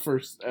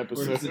first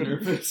episode. he's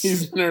nervous.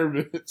 He's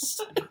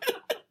nervous.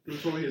 It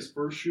was probably his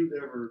first shoot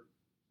ever,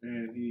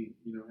 and he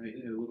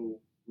had a little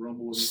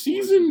rumble in his voice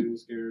Season- 'cause he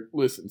was scared.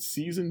 Listen,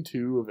 season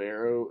 2 of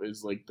Arrow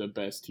is the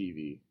best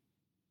TV.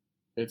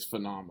 It's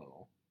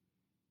phenomenal.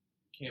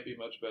 can't be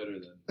much better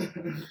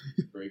than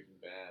Breaking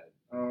Bad.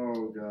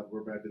 Oh god,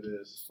 we're back to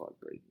this. Fuck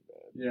Breaking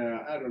Bad.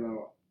 Yeah, I don't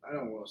know. I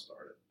don't want to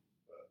start it.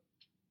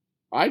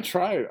 I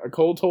tried.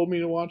 Cole told me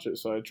to watch it,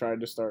 so I tried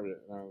to start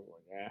it, and I was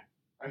like, eh.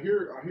 I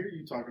hear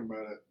you talking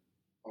about it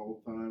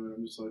all the time, and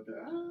I'm just like,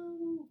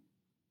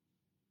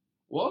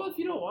 Well, if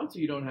you don't want to,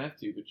 you don't have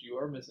to, but you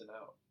are missing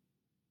out.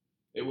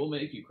 It will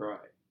make you cry.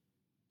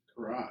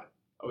 Cry.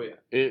 Oh, yeah.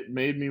 It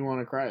made me want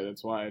to cry.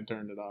 That's why I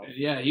turned it off. And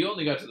yeah, you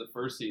only got to the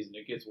first season.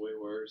 It gets way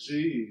worse.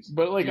 Jeez.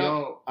 But like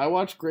Yo. I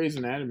watch Grey's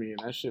Anatomy and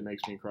that shit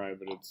makes me cry,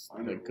 but it's I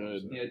never like good.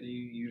 watched that. Yeah, do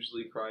you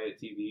usually cry at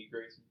TV,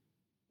 Grayson?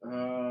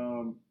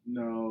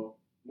 No.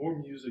 More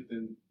music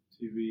than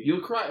TV.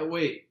 You'll cry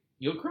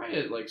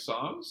at, like,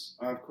 songs?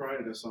 I've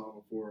cried at a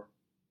song before.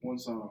 One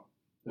song.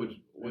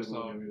 What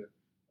song?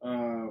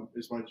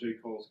 It's by J.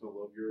 Cole. It's called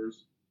Love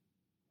Yours.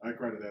 I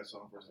cried at that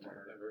song first time I I've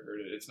heard it. never heard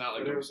it. It's not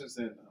like But ever since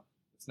then, no.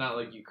 it's not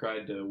like you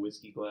cried to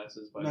Whiskey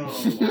Glasses by No,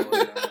 Post no,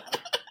 Malone.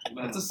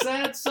 no. That's a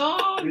sad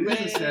song, It man.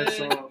 is a sad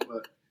song,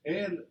 but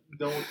and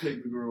Don't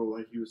Take the Girl,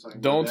 like he was talking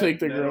Don't about. Take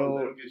the Girl.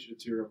 That'll get you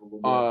to tear up a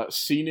little bit.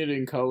 Seen It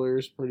in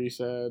Colors, pretty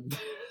sad.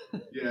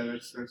 Yeah,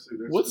 that's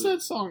What's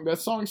that song? That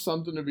song's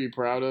something to be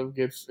proud of.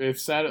 It's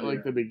sad at like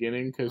Yeah. the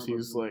beginning because I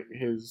he's remember. like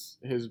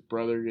his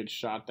brother gets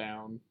shot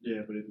down.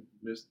 Yeah, but it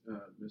missed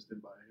him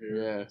by a hair.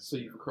 Yeah. So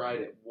you've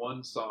cried at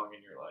one song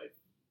in your life.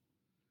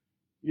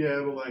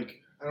 Yeah, but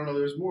like I don't know,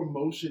 there's more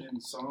emotion in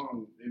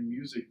song in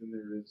music than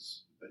there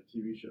is like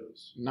TV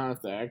shows. Not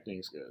if the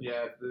acting's good.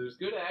 Yeah, if there's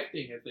good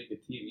acting, I think a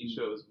TV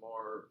show is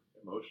more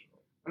emotional.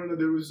 I don't know.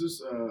 There was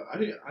this.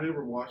 I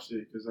never watched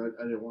it because I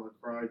didn't want to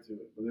cry to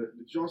it. But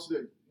did you also?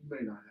 You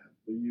may not have,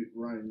 but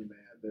Ryan, you may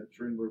have that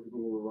trend where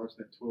people were watching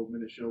that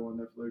 12-minute show on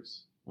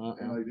Netflix,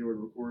 and like they would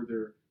record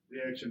their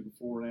reaction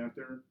before and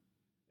after,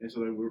 and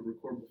so they would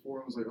record before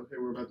and was like, okay,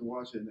 we're about to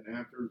watch it, and then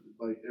after,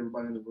 like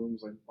everybody in the room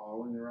was like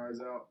bawling their eyes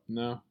out.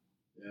 No.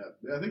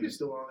 Yeah, I think it's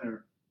still on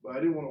there, but I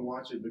didn't want to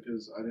watch it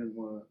because I didn't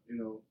want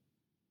to,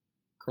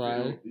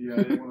 Cry. Yeah, I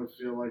didn't want to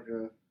feel like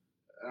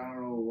I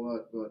don't know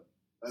what, but.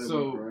 I didn't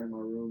want So- to cry in my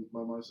room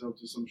by myself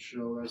to some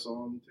show that's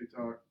on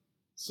TikTok.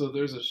 So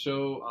there's a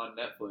show on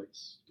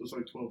Netflix It's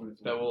like 12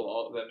 minutes that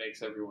long. that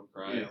makes everyone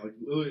cry. Yeah, like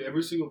literally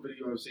every single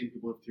video I've seen,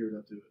 people have teared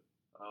up to it.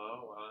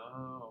 Oh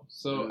wow!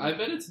 So Yeah. I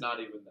bet it's not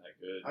even that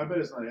good. I bet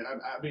it's not.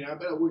 I mean, I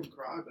bet I wouldn't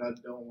cry, but I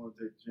don't want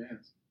to take the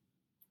chance.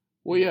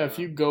 Well, yeah. If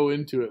you go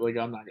into it, like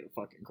I'm not gonna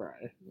fucking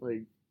cry.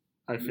 Like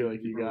I feel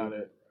like you got probably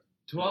it.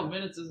 12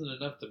 minutes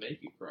isn't enough to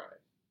make you cry.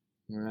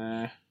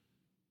 Nah.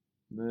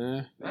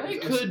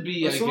 It could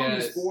be, I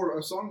guess.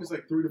 A song is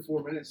like 3 to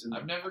 4 minutes, and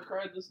I've never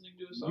cried listening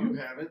to a song. you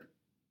haven't.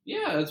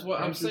 Yeah, that's what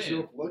I'm Count saying.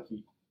 yourself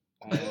lucky.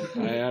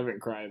 I haven't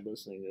cried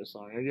listening to a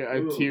song. I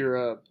Ugh. tear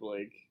up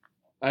like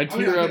I I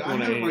tear up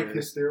when I haven't hear. like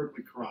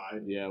hysterically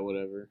cried. Yeah,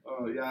 whatever.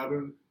 Yeah, I've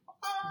been.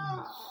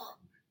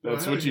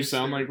 That's what you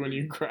sound like when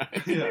you cry.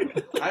 Yeah,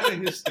 I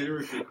didn't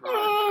hysterically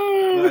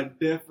cry, but I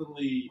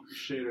definitely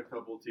shed a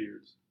couple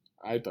tears.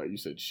 I thought you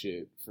said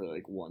shit for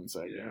like 1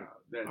 second.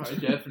 Yeah, I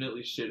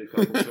definitely shit a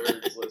couple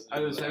turds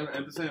listening to that.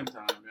 at the same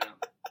time, yeah,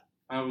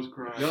 I was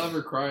crying. Y'all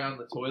ever cry on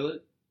the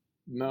toilet?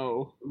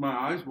 No. My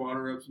eyes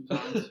water up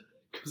sometimes.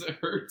 Because it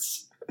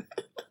hurts.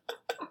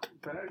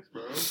 Facts,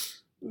 bro.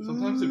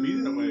 Sometimes it be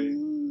that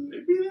way.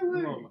 It be that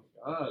way. Oh my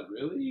god,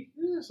 really?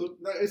 Yeah, so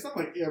it's not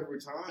like every You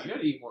time.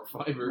 gotta eat more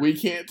fiber. We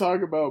can't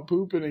talk about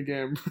pooping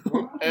again,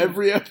 bro. Why?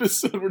 Every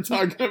episode we're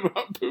talking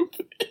about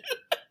pooping.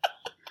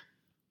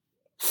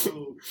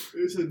 So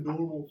it's a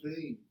normal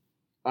thing.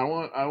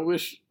 I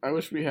wish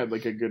we had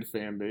like a good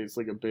fan base,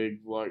 like a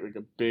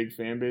big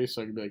fan base,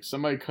 so I could be like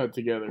somebody cut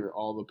together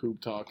all the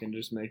poop talk and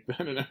just make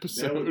that an That would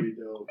episode. be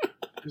dope.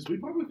 Because we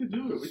probably could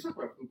do it. We talk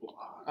about poop a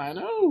lot. I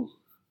know.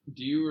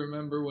 Do you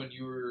remember when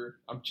you were,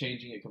 I'm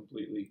changing it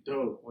completely,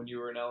 Dope. when you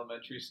were in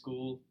elementary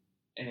school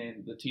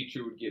and the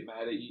teacher would get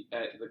mad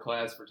at the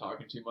class for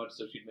talking too much,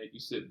 so she'd make you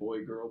sit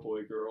boy,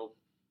 girl.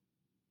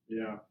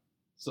 Yeah.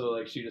 So,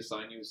 like, she'd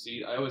assign you a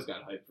seat. I always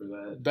got hyped for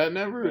that. That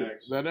never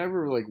Facts.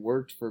 like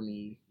worked for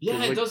me. Yeah,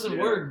 'Cause, it like, doesn't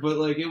yeah. work, but,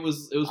 like, it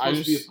was supposed to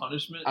be a just-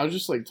 punishment. I was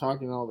just like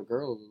talking to all the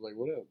girls, like,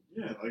 what up?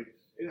 Yeah, like,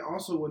 and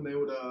also when they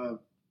would,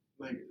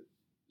 like,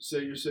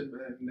 say you're sitting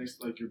next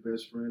to, like, your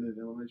best friend in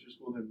elementary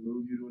school, then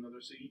move you to another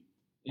seat.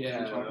 yeah,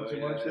 You're talking too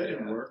yeah, much. That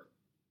didn't yeah. work.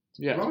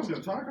 If I Yeah. was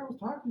going to talk, I was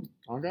talking.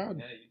 Oh God.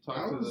 Yeah, you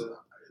talk to the...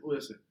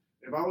 Listen,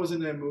 if I was in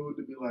that mood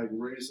to be, like,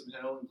 raise some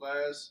hell in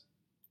class,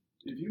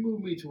 if you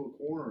move me to a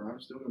corner, I'm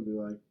still going to be,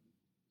 like,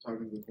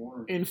 talking to the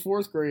corner. In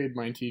 4th grade,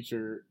 my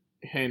teacher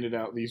handed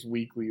out these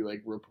weekly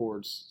like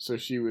reports, so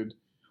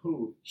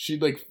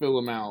she'd like fill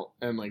them out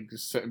and like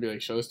just be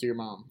like, show this to your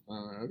mom.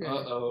 Okay.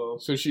 Uh-oh.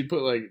 So she'd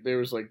put like, there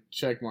was like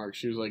check marks.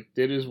 She was like,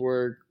 did his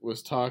work,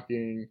 was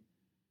talking,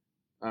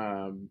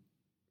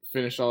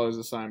 finished all his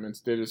assignments,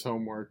 did his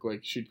homework. Like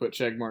she'd put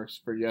check marks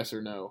for yes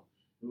or no.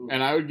 Ooh.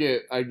 And I'd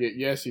get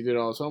yes, he did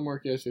all his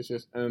homework, yes.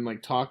 And then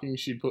like talking,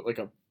 she'd put like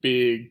a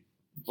big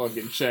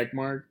fucking check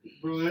mark.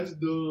 Bro, that's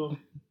dumb.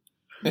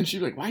 And she'd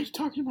be like, why are you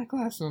talking to my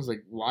class? And I was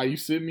like, why you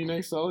sitting me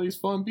next to all these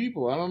fun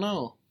people? I don't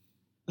know.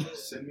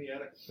 Send me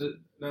out of...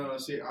 No,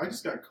 see, I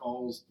just got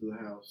calls to the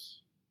house,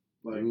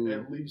 like, Ooh.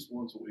 at least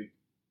once a week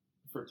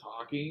For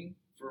talking?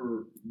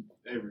 for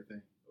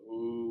everything.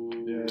 Ooh.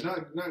 Yeah,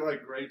 not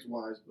like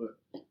grades-wise, but,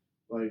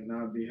 like,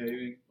 not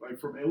behaving. Like,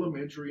 from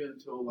elementary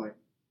until, like,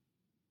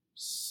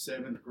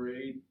 7th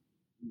grade,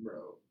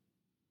 bro,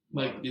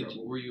 Like,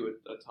 were you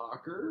a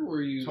talker?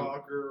 Were you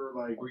talker?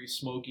 Like, were you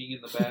smoking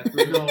in the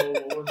bathroom? no,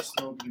 I wasn't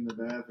smoking in the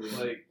bathroom.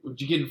 Like,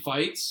 did you get in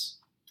fights?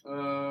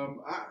 I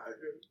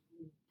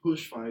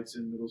push fights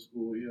in middle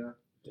school. Yeah.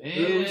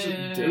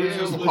 Damn,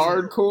 There was some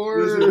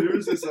hardcore. There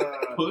was this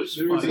Push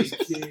there was this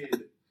fights.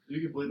 kid.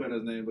 You can believe out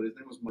his name, but his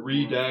name was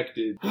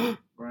Redacted.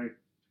 right?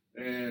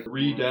 And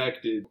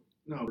Redacted.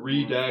 no,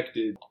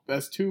 Redacted.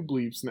 That's 2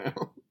 bleeps now.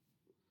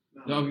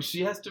 No,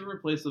 she has to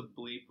replace a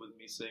bleep with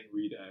me saying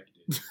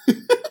redacted.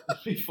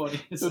 That'd be funny.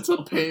 That's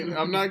a pain.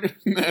 I'm not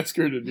going to ask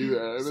her to do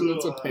that. So,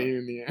 that's a pain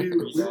in the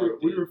ass.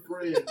 we were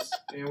friends,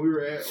 and we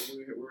were at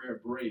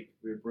break.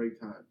 We had break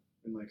time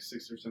in like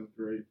 6th or 7th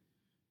grade,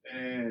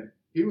 and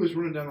he was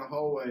running down the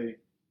hallway.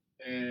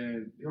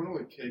 And you don't know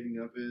what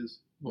kegging up is?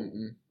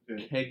 Mm-mm.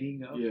 Okay.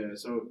 Kegging up? Yeah.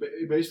 So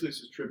basically, it's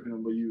just tripping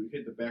them, but you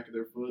hit the back of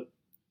their foot.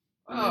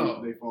 And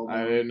Oh. they fall down.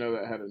 I didn't know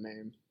that had a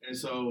name. And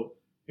so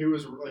he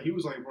was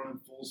like running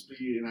full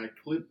speed, and I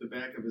clipped the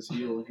back of his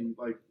heel, and he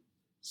like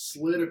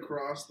slid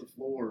across the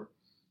floor,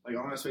 like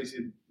on his face.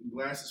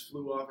 Glasses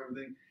flew off,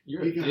 everything.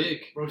 You're He a got,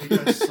 dick. bro. He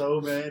got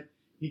so mad.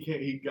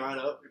 He got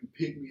up and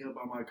picked me up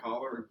by my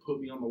collar and put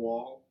me on the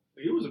wall.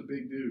 Like, it was a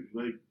big dude.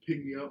 Like,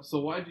 picked me up, So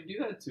why'd you do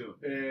that to him?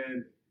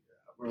 and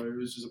bro, it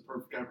was just a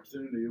perfect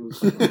opportunity. It was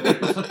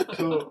hilarious.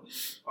 So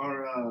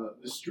our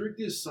the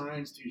strictest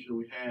science teacher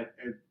we had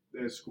at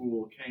that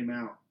school came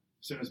out,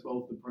 sent us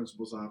both to the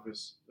principal's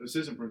office, the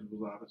assistant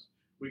principal's office.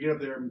 We get up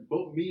there, and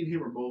both me and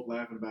him are both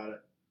laughing about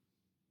it,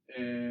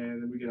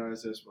 and then we get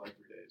ISS for like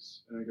 3 days,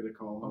 and I get a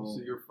call home. Oh,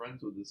 so you're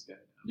friends with this guy now.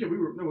 Yeah, we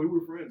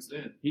were friends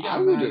then. He I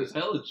got mad would've- as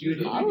hell at you.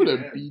 Yeah, though. I he would get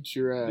have mad. beat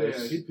your ass.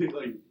 Yeah,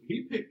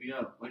 he picked me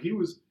up. Like, he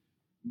was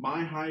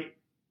my height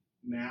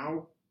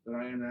now that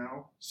I am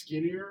now,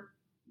 skinnier,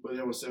 but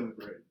that was 7th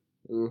grade.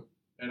 Ooh.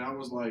 And I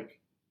was like,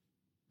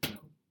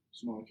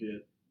 small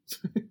kid.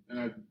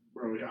 And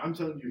I'm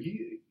telling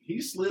you,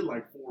 he slid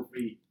like 4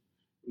 feet.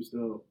 It was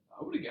dope.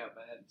 I would have got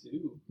mad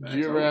too. Did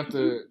you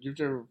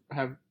ever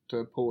have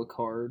to pull a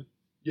card?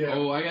 Yeah.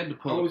 Oh, I got to I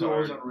pull was a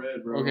always card. on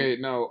red, bro. Okay,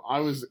 no, I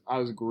was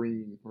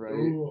green, right?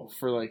 Ooh.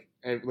 For like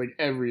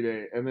every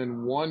day. And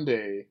then one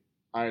day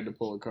I had to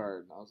pull a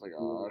card and I was like,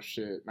 oh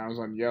shit. And I was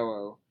on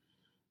yellow.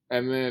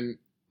 And then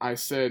I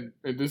said,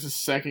 and this is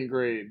 2nd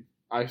grade,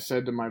 I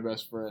said to my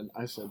best friend,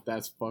 I said,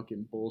 that's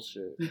fucking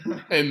bullshit.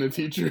 And the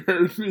teacher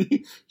heard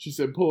me. She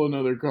said, pull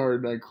another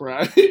card, and I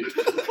cried.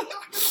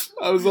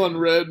 I was on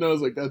red, and I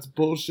was like, that's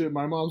bullshit.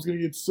 My mom's going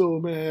to get so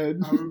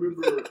mad. I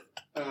remember,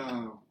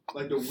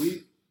 like the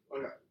week,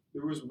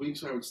 there was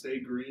weeks I would stay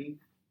green,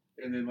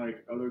 and then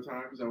like other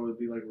times I would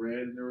be like red.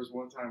 And there was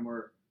one time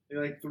where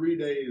in like 3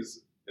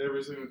 days,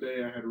 every single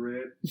day I had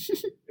red.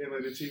 And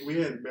like we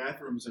had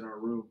bathrooms in our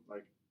room,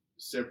 like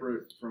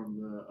separate from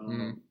the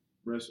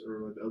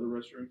the other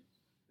restroom.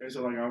 And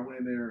so like I went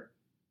in there,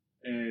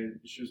 and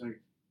she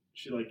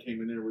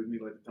came in there with me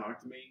like to talk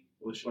to me.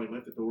 Well, she like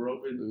left the door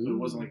open, so it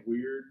wasn't like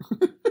weird.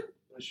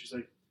 But she's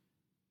like,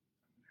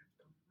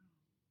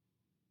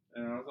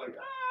 and I was like,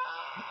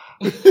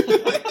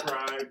 I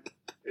cried,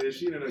 and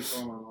she ended up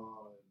calling my mom.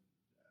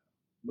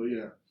 But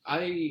yeah,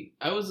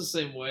 I was the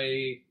same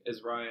way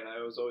as Ryan.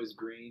 I was always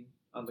green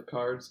on the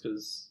cards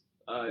because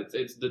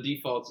it's the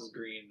default is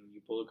green. When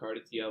you pull a card,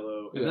 it's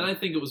yellow, and then I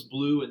think it was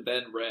blue and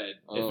then red.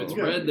 Oh. If it's You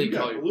got- red, they you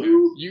got call you blue?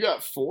 parents. You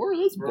got 4?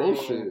 That's Bro.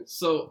 bullshit.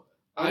 So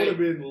I would have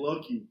been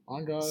lucky.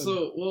 On God.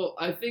 So, well,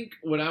 I think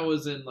when I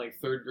was in like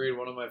 3rd grade,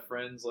 one of my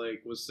friends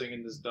like was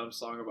singing this dumb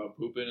song about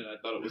pooping, and I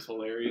thought it was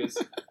hilarious.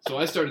 So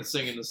I started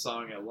singing the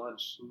song at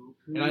lunch,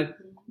 and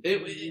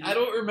I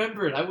don't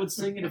remember it. I would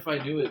sing it if I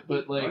knew it,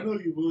 but I like know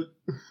you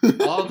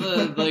would. all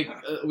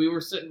the we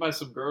were sitting by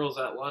some girls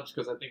at lunch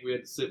because I think we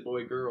had to sit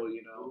boy girl,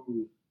 you know,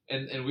 Ooh.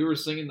 and we were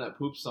singing that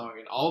poop song,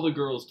 and all the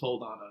girls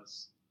told on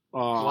us.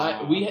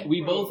 Aw. So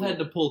we both had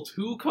to pull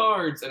 2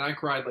 cards, and I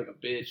cried like a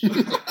bitch.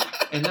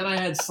 And then I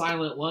had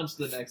silent lunch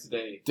the next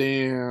day.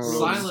 Damn. Bro,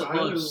 Silent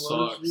lunch lunches,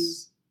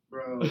 sucks.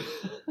 Bro.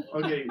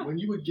 Okay, when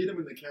you would get them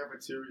in the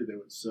cafeteria, they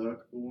would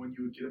suck. But when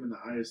you would get them in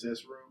the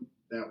ISS room,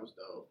 that was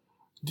dope.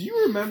 Do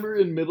you remember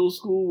in middle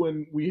school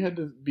when we had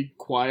to be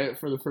quiet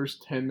for the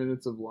first 10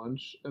 minutes of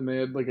lunch and they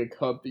had like a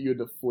cup that you had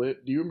to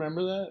flip? Do you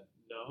remember that?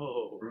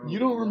 No. Bro, You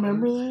don't what?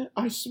 remember that?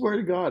 I swear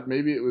to God,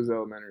 maybe it was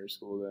elementary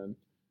school then.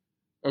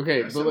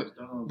 Okay, That but like, sounds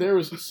dumb. there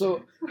was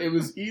it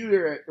was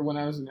either when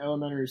I was in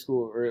elementary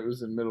school or it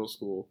was in middle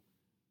school,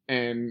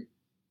 and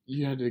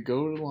you had to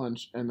go to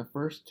lunch, and the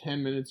first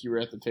 10 minutes you were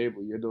at the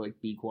table, you had to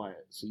like be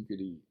quiet so you could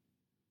eat,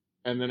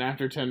 and then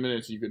after 10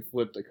 minutes you could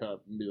flip the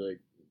cup and be like,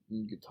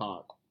 you could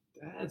talk.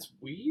 That's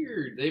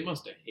weird. They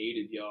must have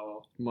hated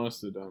y'all.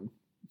 Must have done.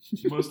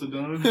 Must have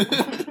done.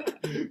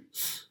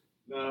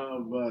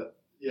 No, but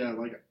yeah,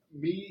 like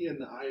me and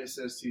the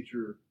ISS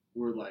teacher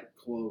were like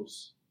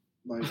close.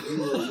 Like we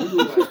were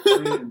like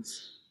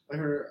friends. Like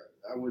her,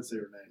 I would say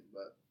her name,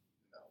 but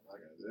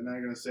no, I'm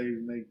not gonna say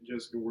make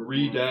Jessica work.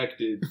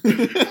 Redacted.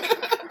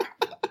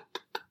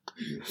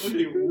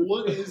 Okay,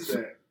 what is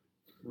that?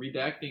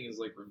 Redacting is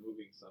like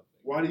removing something.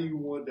 Why do you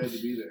want that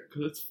to be there?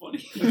 Because it's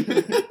funny.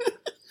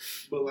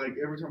 But like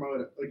every time I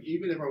would, like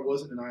even if I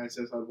wasn't in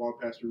ISS, I'd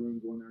walk past her room,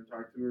 go in there and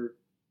talk to her.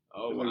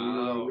 Oh, Like,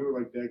 wow. we were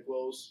like that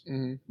close.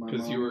 Mhm. My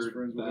Because mom you was were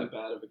friends with her. that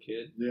bad of a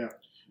kid? Yeah.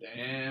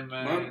 Damn,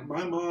 man.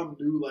 My mom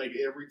knew like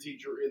every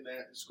teacher in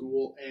that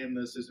school and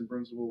the assistant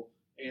principal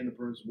and the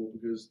principal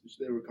because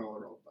they would call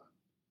her all the time.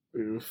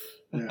 Oof.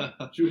 Yeah,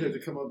 she would have to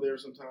come up there You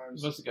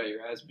sometimes. must have got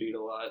your ass beat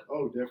a lot.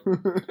 Oh,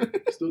 definitely.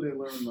 Still didn't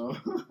learn though.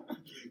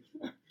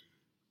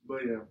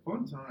 But yeah,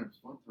 fun times,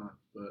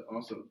 but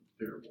also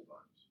terrible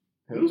times.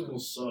 Middle school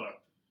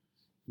sucked.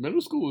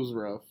 Middle school was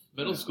rough.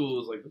 Middle Yeah. school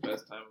was like the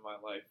best time of my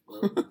life,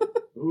 bro.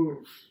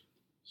 Ooh,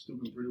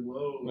 stooping pretty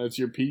low. That's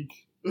your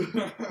peak.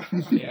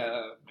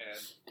 Yeah, man.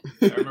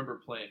 I remember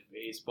playing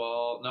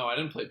baseball. No, I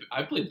didn't play.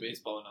 I played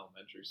baseball in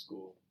elementary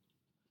school.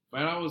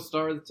 Man, I was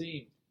star of the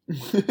team.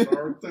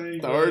 Star thing.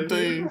 Star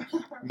thing.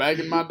 Back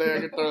in my day, I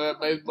could throw that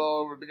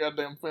baseball over the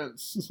goddamn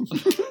fence.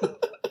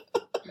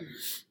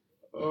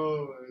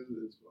 Oh,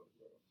 it's fun,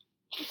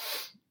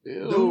 bro.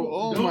 Ew,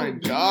 Don't my do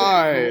that,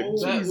 God. Cole.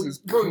 Jesus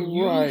bro,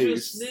 Christ. you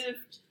just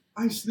sniffed.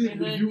 I sniffed, And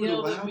but then you were the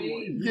yelled at loud me.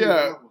 one. You were the Yeah.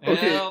 loud one.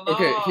 Okay, Hell no.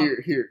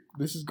 okay, here.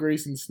 This is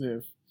Grayson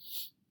Sniff.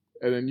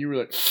 And then you were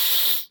like,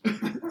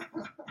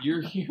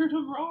 You're hearing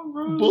him wrong,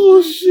 bro.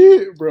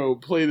 bullshit, bro.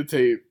 Play the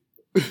tape.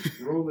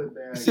 Roll it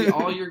back. See,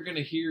 all you're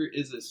gonna hear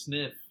is a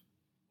sniff,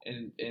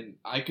 and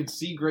I could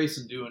see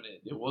Grayson doing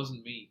it. It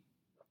wasn't me.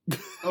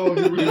 Oh,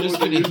 You're just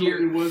gonna hear-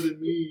 It wasn't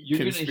me. You're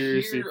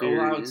Conspiracy gonna hear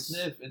a loud theories.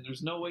 sniff, and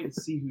there's no way to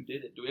see who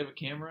did it. Do we have a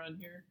camera in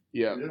here?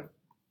 Yeah, Yeah,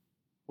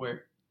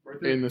 Where? right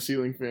there. in the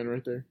ceiling fan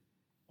right there.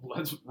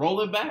 Let's roll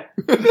it back.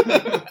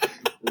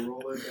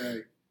 Roll it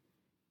back.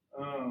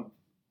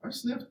 I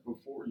sniffed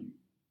before you.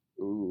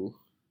 Ooh.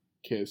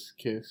 Kiss,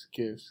 kiss,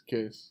 kiss,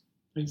 kiss.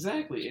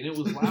 Exactly, and it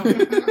was loud.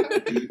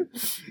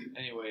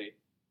 Anyway,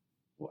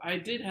 well, I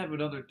did have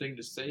another thing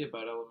to say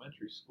about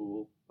elementary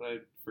school, but I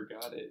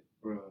forgot it.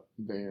 Bruh,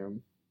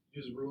 Damn.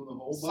 you just ruined the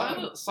whole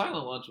vibe.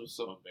 Silent lunch was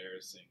so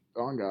embarrassing.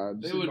 On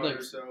God. They Sit would by like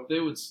yourself. they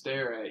would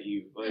stare at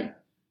you like. Yeah.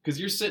 Because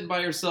you're sitting by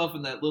yourself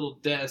in that little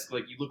desk,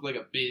 like you look like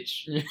a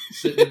bitch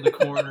sitting in the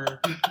corner.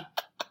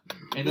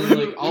 And then,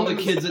 like, all the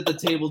kids at the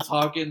table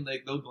talking,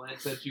 like, they'll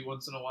glance at you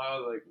once in a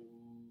while, like, ooh.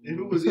 If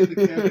it was in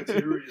the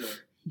cafeteria,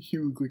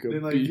 You look like a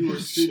then like bitch. you were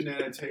sitting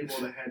at a table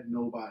that had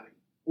nobody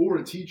or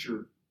a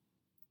teacher.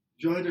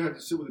 Did you either have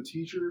to sit with a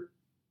teacher?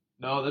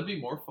 No, that'd be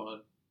more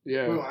fun.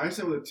 Yeah. Well, I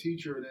sat with a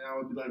teacher, and then I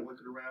would be like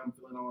looking around,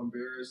 feeling all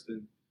embarrassed,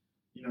 and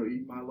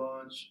eating my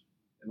lunch,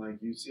 and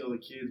like you see all the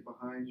kids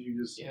behind you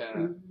just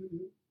Yeah.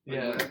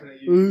 Yeah. laughing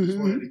at you. You just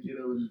wanted to get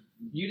up and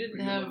You didn't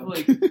bring have, them up.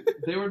 like,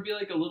 there would be,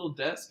 like, a little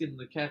desk in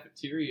the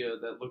cafeteria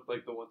that looked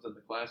like the ones in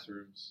the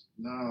classrooms.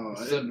 No, I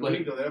Except, didn't, like, I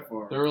didn't go that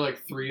far. There were, like,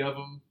 3 of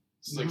them,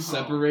 just, like, No.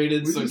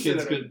 separated We so just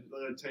kids sat could.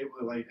 at a table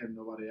that like had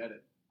nobody at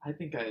it. I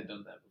think I had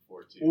done that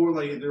before, too. Or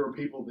like if there were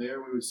people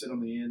there, we would sit on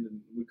the end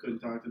and we couldn't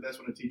talk to them. That's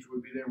when a teacher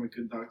would be there and we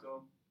couldn't talk to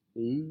them.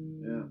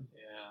 Ooh. Yeah.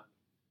 Yeah.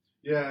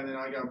 Yeah, and then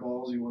I got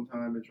ballsy one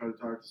time and tried to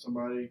talk to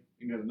somebody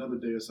and got another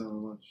day of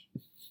silent lunch.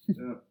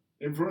 Yeah.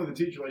 In front of the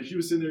teacher, like she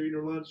was sitting there eating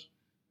her lunch,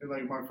 and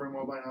like my friend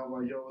walked by and I was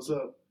like, "Yo, what's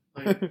up?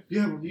 Like, you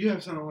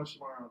have silent lunch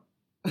tomorrow?"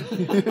 I was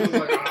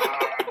like, "Ah."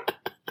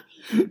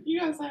 You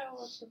guys have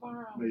lunch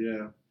tomorrow. But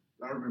yeah,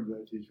 I remember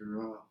that teacher.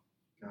 Oh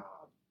God,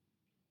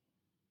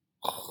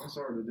 I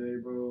saw her today,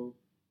 bro.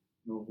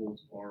 No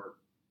holds barred.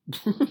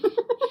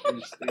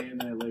 Can't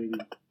stand that lady.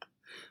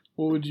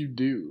 What would you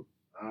do?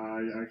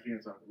 I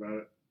can't talk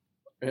about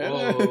it.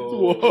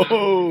 Whoa.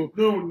 Whoa.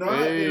 No, not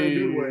in a Hey.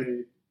 good way.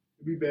 It'd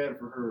be bad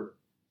for her.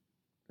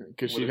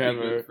 Because Would she'd it have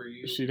be good for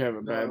you? she'd have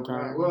a bad No,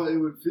 time. Well, it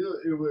would feel.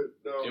 It would.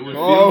 No. It would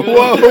Oh,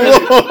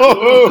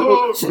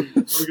 feel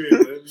whoa. Okay,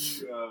 let me.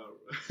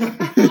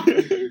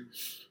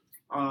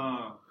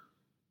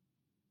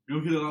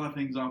 You'll get a lot of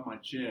things off my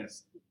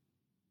chest.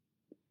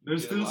 That Get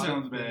a still lot of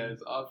sounds bad.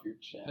 things off your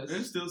chest.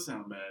 That still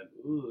sound bad.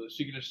 Ooh, is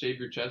she gonna shave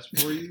your chest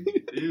for you?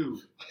 Ew.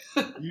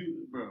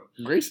 You, bro.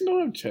 Grayson don't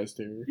have chest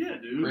hair. Yeah,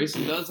 dude.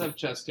 Grayson does have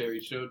chest hair.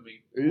 He showed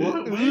me.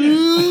 What?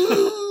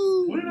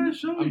 Ooh. When did I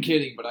show you? I'm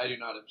kidding, but I do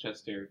not have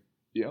chest hair.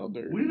 Y'all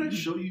dirty. When did I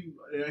show you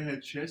that I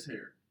had chest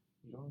hair?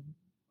 You know?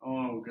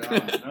 Oh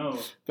God, no.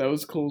 That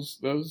was Cole's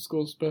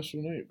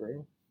special night,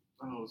 bro.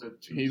 Oh, was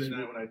that Tuesday He's-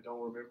 night when I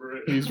don't remember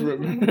it? He's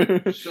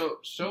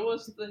Show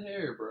us the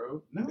hair,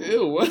 bro. No.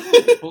 Ew, what?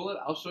 Pull it.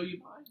 I'll show you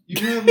mine.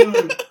 You have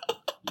no.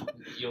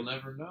 You'll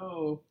never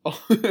know.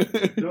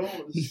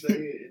 Don't say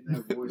it in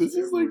that voice This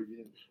ever is like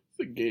again.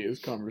 the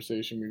gayest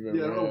conversation we've ever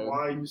Yeah, I don't know had.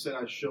 why you said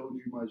I showed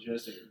you my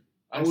chest hair.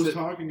 I I was said-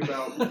 talking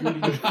about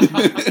beating up.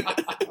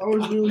 I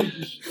was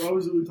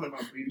literally talking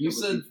about beating You up a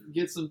said teacher.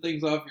 get some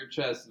things off your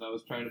chest, and I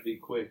was trying to be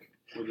quick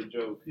with a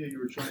joke. Yeah, you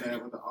were trying to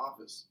have with the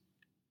office.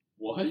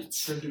 What?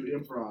 Trying to do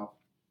improv.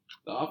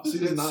 The Office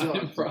See, is that not sucks.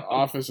 improv.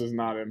 Office is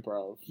not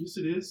improv. Yes,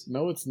 it is.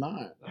 No, it's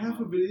not. Half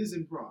of it is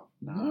improv.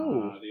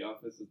 No. The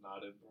Office is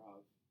not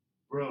improv.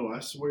 Bro, I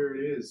swear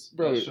it is.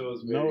 Bro, That show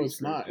is no, very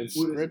it's not. scripted. It's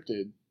What is it?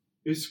 scripted.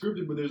 It's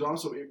scripted, but there's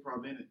also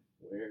improv in it.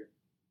 Where?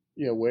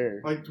 Yeah,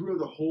 where? Like throughout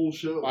the whole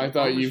show. I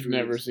thought promise you've you it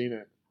never is. seen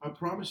it. I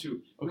promise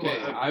you. Okay,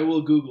 No, I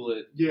will Google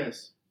it.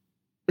 yes.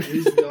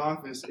 Is The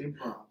Office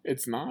improv?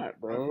 It's not, I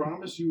bro.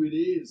 promise you it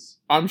is.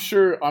 I'm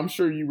sure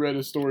you read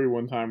a story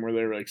one time where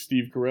they were like,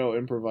 Steve Carell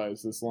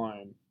improvised this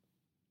line.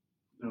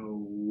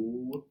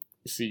 No.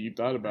 See, you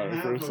thought about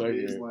it for a Half of it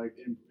is second. like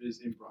is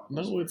improv. I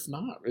No, swear. it's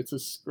not. It's a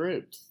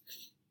script.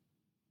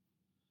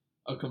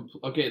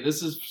 Okay,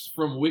 this is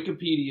from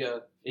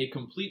Wikipedia. A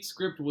complete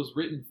script was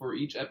written for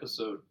each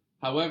episode.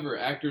 However,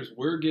 actors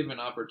were given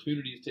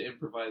opportunities to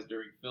improvise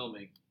during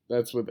filming.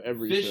 That's with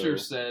every Fisher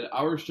show. said,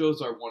 "Our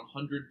shows are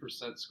 100%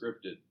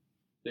 scripted.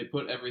 They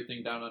put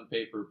everything down on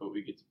paper, but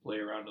we get to play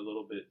around a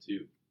little bit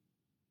too."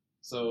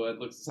 So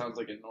it sounds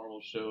like a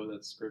normal show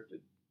that's scripted.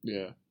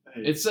 Yeah.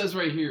 Hey, It says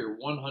right here,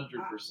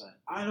 100%.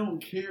 I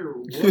don't care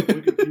what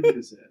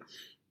Wikipedia says.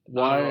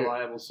 Not a Why?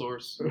 reliable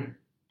source.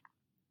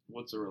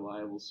 What's a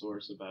reliable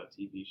source about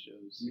TV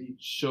shows? Me.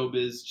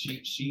 Showbiz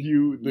cheat sheet.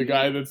 You, the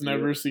guy that's Yeah.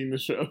 never seen the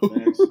show.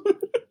 Thanks.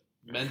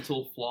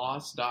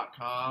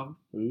 Mentalfloss.com.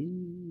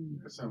 Ooh.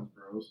 That sounds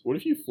gross. What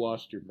if you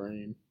flossed your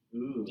brain?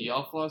 Ooh. Do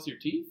y'all floss your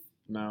teeth?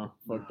 No,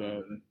 fuck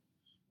that.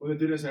 When the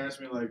dentist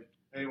asked me, like,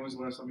 hey, when's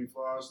the last time you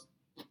flossed?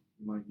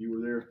 I'm like, you were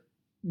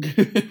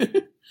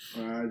there?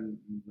 No.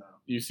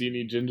 You see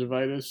any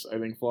gingivitis? I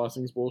think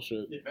flossing's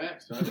bullshit. Yeah,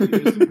 facts.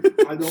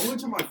 The only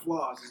time I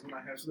floss is when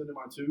I have something in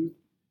my tooth,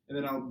 and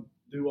then I'll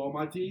do all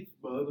my teeth.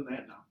 But other than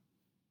that, no.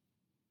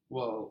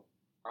 Well,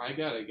 I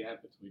got a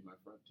gap between my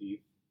front teeth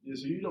Yeah,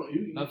 so you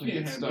Nothing can't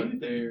gets have stuck anything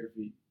there.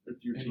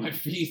 with your and teeth. my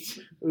feet.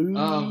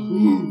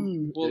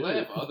 Ooh. Well, Ew. they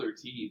have other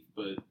teeth,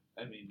 but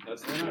I mean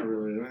that's Well, not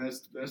really. I mean,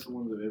 that's the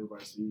one that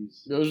everybody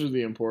sees. Those are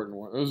the important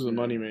ones. Those are the Yeah.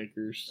 money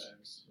makers.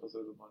 Facts. Those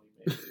are the money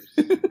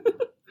makers.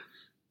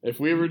 If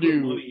we ever You put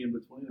do, money in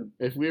between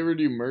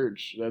them.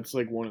 merch, that's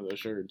like one of the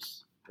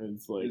shirts.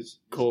 It's like Is-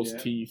 Cole's yeah.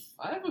 teeth.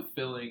 I have a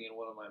filling in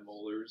one of my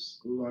molars.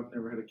 Ooh, I've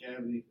never had a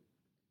cavity.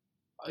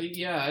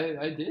 Yeah,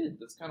 I did.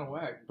 That's kind of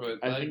whack.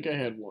 But I think I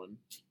had one.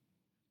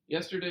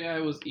 yesterday I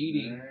was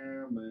eating.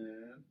 Yeah,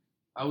 man.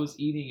 I was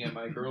eating at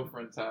my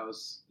girlfriend's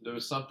house. There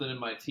was something in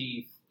my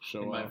teeth,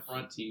 Show in my off.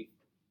 front teeth.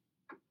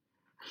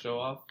 Show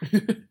off.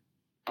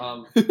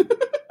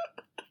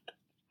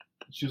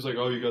 She was like,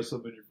 "Oh, you got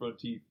something in your front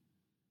teeth."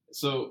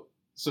 So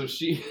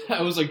she,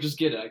 I was like, "Just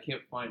get it. I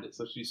can't find it."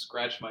 So she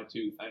scratched my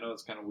tooth. I know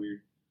it's kind of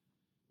weird,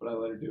 but I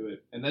let her do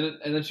it. And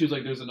then she was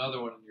like, "There's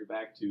another one in your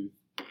back tooth."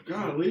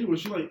 Golly,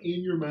 was she like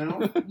in your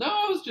mouth? No,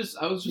 I was just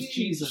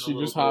Jeez, cheesing. she a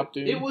little just bit. hopped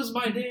in. It was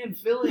my damn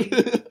filling.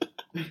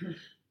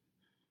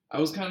 I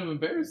was kind of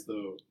embarrassed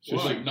though. She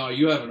was Why? like, "No,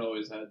 you haven't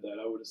always had that.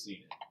 I would have seen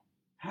it."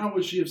 How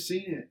would she have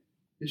seen it?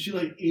 Is she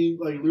like in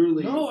like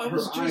literally? No, I her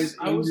was eyes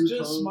just I in was your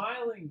just tongue,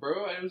 smiling,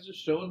 bro. I was just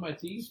showing my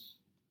teeth.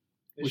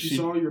 and Was she she-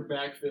 saw your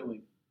back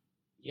filling.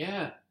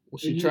 Yeah.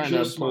 Was And she you trying to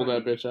just pull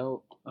smiled. that bitch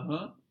out? Uh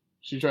huh.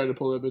 She tried to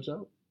pull that bitch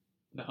out?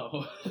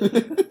 No.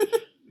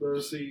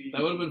 But see,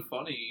 That would have been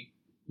funny.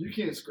 you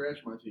can't scratch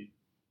my teeth.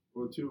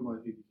 Well, two of my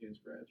teeth you can't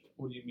scratch.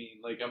 What do you mean?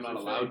 Like I'm not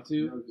They're allowed fake.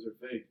 to? No, because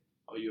they're fake.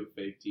 Oh, you have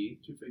fake teeth?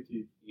 Two fake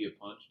teeth. You get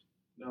punched?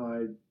 No,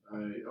 I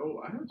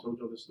haven't told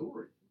y'all this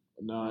story.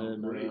 No, I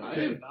didn't know Great. that. I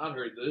Okay. have not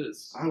heard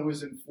this. I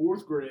was in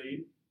 4th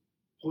grade,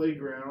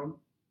 playground,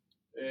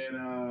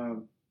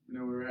 and we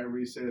were at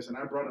recess, and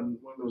I brought in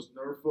one of those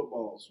Nerf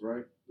footballs,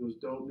 right? Those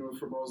dope Nerf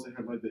footballs that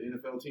had like the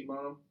NFL team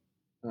on them.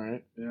 All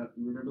right. Yeah,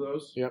 you remember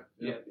those? Yep.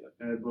 Yeah.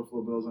 I had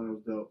Buffalo Bills on it. It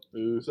was dope.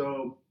 Ooh.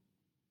 So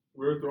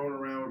we were throwing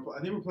around.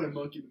 I think we're playing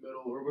Monkey in the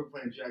Middle, or we're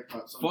playing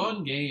Jackpot. something.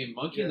 Fun game.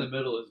 Monkey in Yeah. the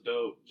middle is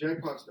dope.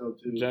 Jackpot's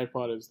dope too.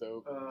 Jackpot is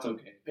dope. It's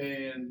okay.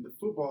 And the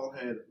football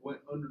went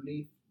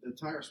underneath the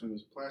tire swing. It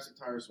was a plastic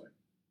tire swing.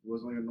 It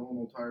wasn't like a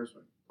normal tire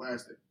swing,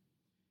 plastic.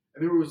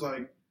 And there was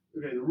like,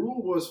 okay, the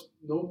rule was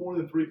no more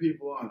than 3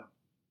 people on it.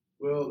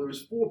 Well, there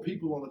was 4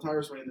 people on the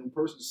tire swing, and then one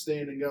person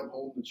standing up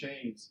holding the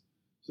chains.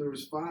 So there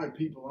was 5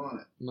 people on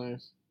it.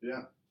 Nice.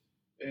 Yeah.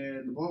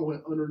 And the ball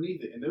went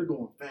underneath it, and they're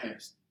going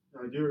fast.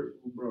 Like, they were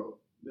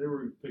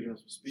picking up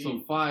some speed. So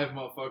 5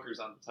 motherfuckers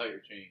on the tire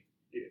chain.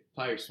 Yeah.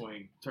 Tire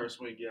swing. Tire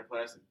swing, yeah,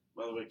 plastic.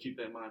 By the way, keep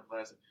that in mind,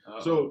 plastic. So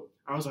So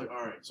I was like,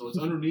 all right, so it's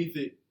underneath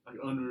it, like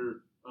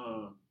under,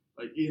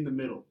 like in the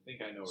middle. I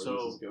think I know where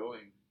So- this is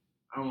going.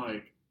 I'm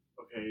like,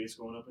 okay, it's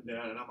going up and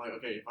down, and I'm like,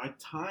 okay, if I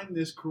time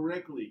this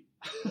correctly,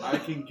 I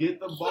can get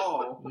the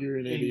ball You're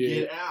an and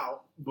idiot. get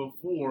out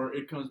before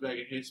it comes back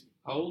and hits me.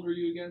 How old were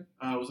you again?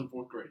 I was in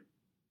 4th grade.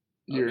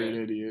 You're Okay.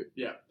 an idiot.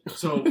 Yeah.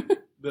 So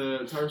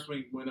the tire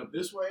swing went up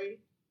this way,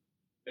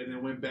 and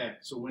then went back.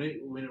 So when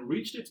it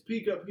reached its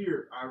peak up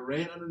here, I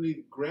ran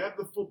underneath, grabbed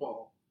the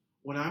football.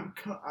 When I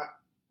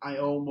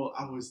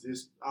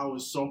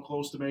was so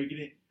close to making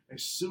it.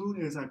 As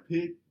soon as I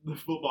picked the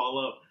football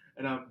up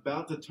and I'm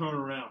about to turn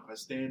around, I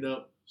stand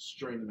up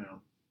straight in the mouth.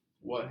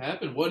 What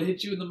happened? What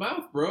hit you in the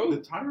mouth, bro? The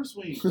tire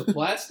swing, The the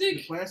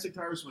plastic? plastic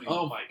tire swing.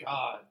 Oh my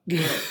god.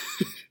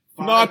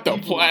 Five Not the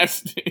people-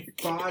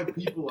 plastic. 5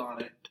 people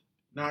on it.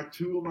 Knocked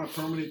 2 of my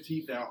permanent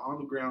teeth out on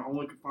the ground.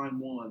 Only could find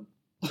one.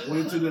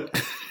 Went to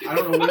the. I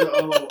don't know where the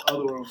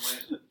other one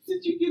went.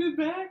 Did you get it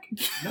back?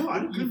 No, I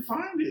couldn't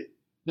find it.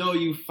 No,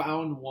 you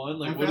found one.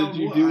 Like, I what found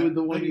did you one. do I- with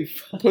the one I- you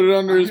found? Put it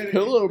under I his had it-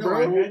 pillow, no, bro.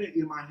 I had it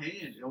in my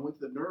hand, and I went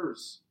to the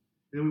nurse,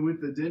 Then we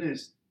went to the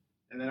dentist,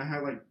 and then I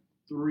had like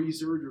 3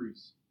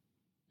 surgeries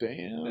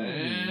Damn.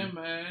 Damn,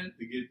 man.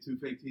 to get 2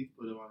 fake teeth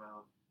put in my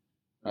mouth.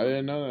 I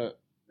didn't know that.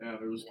 Yeah,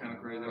 it was kind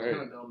of crazy. It was Right.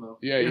 kind of dumb though.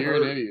 Yeah, It you're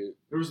hurt. an idiot.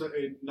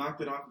 It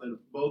knocked it off, and then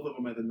both of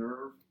them at the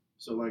nerve.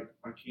 So like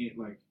I can't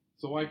like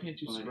So why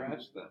can't you Fine.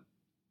 scratch them?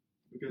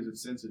 because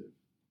it's sensitive.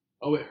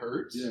 Oh, it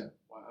hurts? Yeah.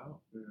 Wow.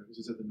 Yeah, it's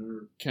just at the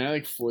nerve. Can I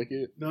like flick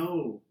it?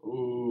 No,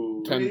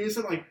 Ooh. I mean it's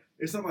not like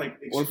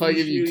What if I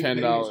give you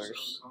excruciating pain, $10? It's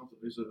just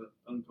uncomfortable. It's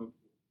uncomfortable.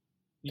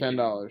 You $10.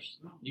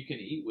 can- You can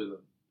eat with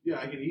them. Yeah,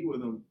 I can eat with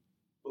them,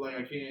 but like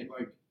I can't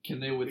like Can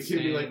they it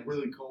withstand can be like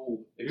really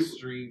cold.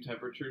 extreme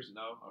temperatures?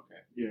 No?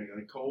 Okay. Yeah,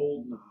 like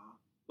cold, nah.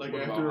 Like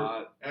What about after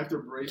hot? after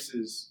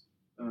braces,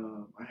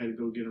 I had to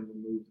go get them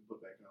removed and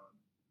put back on.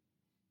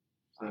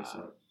 So that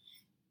sucked.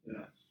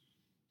 Yeah,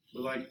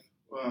 but like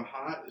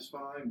hot is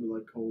fine, but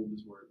like cold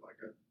is where like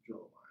I draw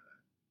the line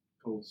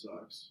at. Cold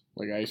sucks.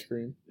 Like ice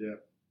cream? Yeah.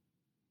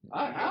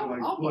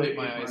 I'll put bite it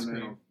my in ice cream.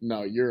 mouth.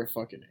 No, you're a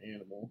fucking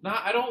animal. Nah,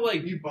 I don't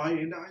like. You bite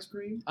into ice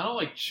cream? I don't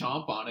like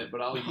chomp on it,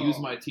 but I'll Oh. use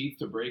my teeth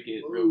to break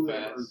it Ooh, real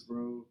that hurts, fast.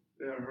 bro.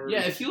 That hurts.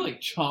 Yeah, if you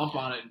like chomp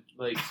on it,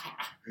 like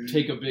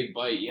take a big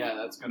bite, yeah,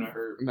 that's gonna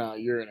hurt. No,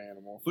 you're an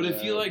animal. But for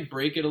if you that. like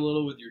break it a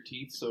little with your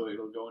teeth, so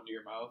it'll go into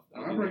your mouth.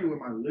 I'll I do break that. it with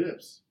my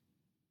lips.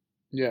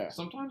 Yeah.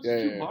 Sometimes Yeah,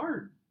 it's too yeah, yeah.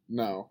 hard.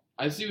 No.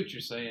 I see what you're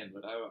saying,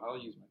 but I'll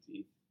use my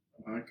teeth.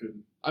 I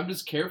couldn't. I'm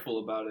just careful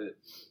about it.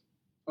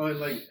 Oh, and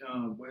like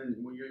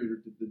when you're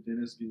at the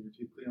dentist getting your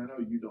teeth cleaned, I know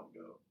you don't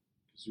go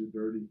because you're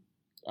dirty.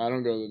 I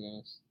don't go to the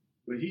dentist.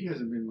 But he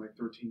hasn't been like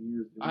 13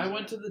 years. I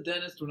went to the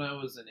dentist when I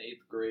was in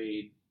 8th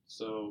grade,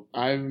 so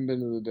I haven't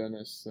been to the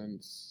dentist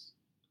since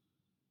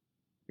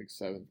like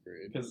 7th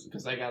grade.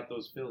 because I got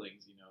those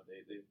fillings, you know,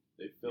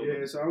 they fill Yeah,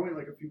 them so I went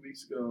like a few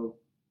weeks ago,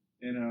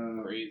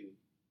 and crazy.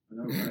 I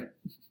know, right?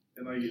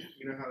 And like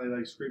you know how they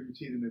like scrape your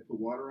teeth and they put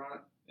water on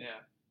it, Yeah.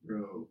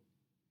 bro.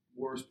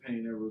 Worst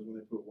pain ever was when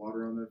they put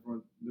water on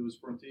those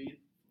front teeth.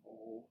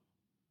 Oh,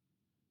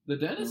 The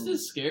dentist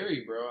is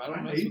scary, bro. I don't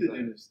I mess hate with the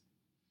that. dentist.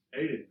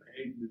 Hate it. I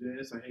hate the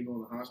dentist. I hate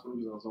going to the hospital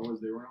because I was always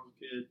there when I was a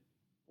kid.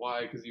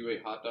 Why? Because you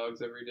ate hot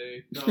dogs every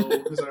day? No,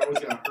 because I always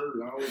got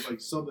hurt. I always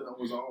like something that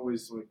was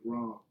always like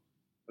wrong.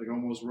 Like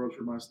almost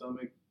ruptured my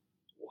stomach.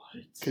 What?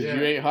 Because Yeah.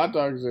 you ate hot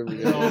dogs every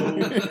day. No,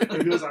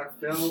 because I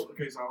fell.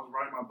 Okay, so I was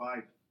riding my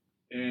bike,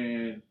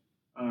 and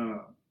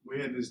we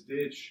had this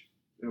ditch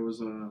that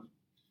was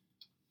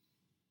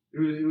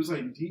it was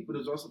like deep, but it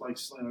was also like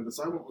slanted. Like the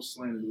sidewalk was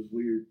slanted. It was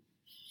weird,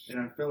 and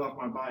I fell off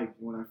my bike.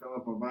 And when I fell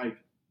off my bike,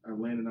 I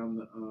landed on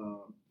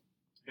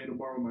the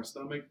handlebar with my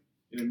stomach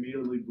and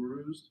immediately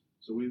bruised.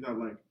 So we thought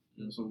like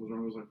something was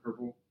wrong. It was like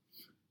purple.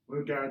 When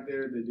we got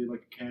there, they did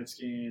like a CAT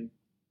scan.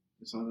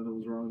 They saw nothing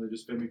was wrong. They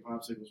just fed me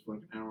popsicles for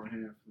like an hour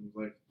and a half. It was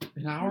like,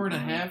 An hour and a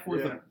half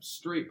worth Yeah. of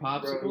straight bro,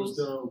 it popsicles? was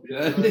dope.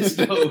 That is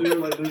dope. They were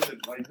like, listen,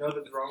 like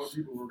nothing's wrong with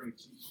you, but we're gonna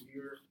keep you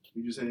here.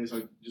 You just say it's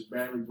like just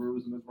badly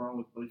bruised and nothing's wrong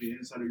with like the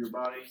inside of your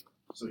body.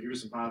 So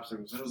here's some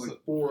popsicles. And there was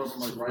like 4 of them,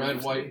 like right Red, next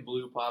to white, me. and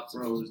blue Bro, it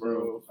popsicles, was bro.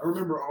 dope. I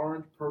remember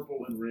orange,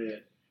 purple, and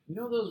red. You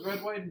know those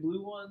red, white, and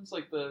blue ones?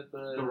 Like the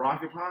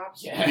rocket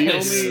pops. Yeah. The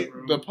Yes. only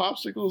the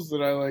popsicles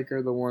that I like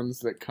are the ones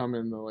that come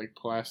in the like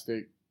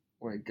plastic,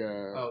 like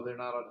Oh, they're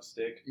not on a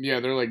stick? yeah,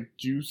 they're like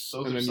juice,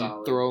 Those and are then solid.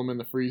 you throw them in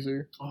the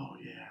freezer. Oh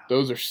yeah.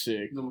 Those are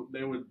sick.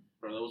 They would,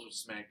 bro. Those would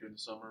smack during the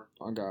summer.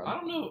 Oh god, I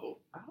don't know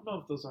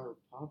if those are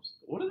popsicles.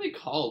 What are they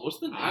called? What's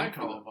the name? I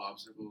for call them? them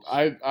popsicles.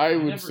 I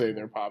would never- say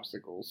they're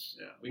popsicles.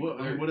 Yeah. We-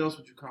 What else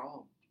would you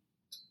call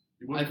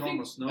them? You I wouldn't call them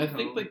think a snow I cone.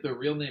 think like the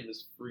real name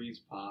is freeze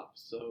pop.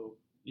 So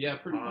yeah,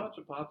 pretty Pop. much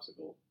a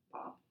popsicle.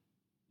 Pop.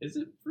 Is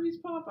it freeze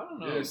pop? I don't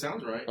know. Yeah, it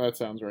sounds right. That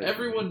sounds right.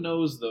 Everyone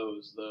knows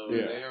those though.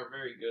 Yeah. They are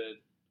very good.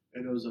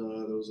 And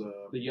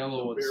The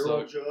yellow ones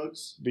barrel suck.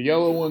 jugs. The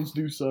yellow ones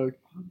do suck.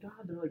 Oh god,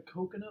 they're like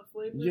coconut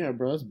flavored. Yeah,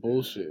 bro, that's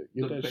bullshit.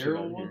 Get The that shit barrel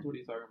out of ones. here. What are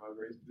you talking about,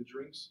 Grace? The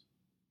drinks.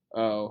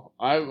 Oh,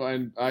 I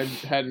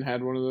hadn't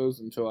had one of those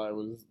until I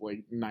was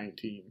like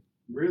 19.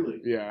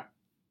 Really? Yeah,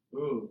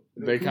 Oh.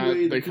 they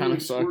kind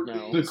of suck squirt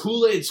now. The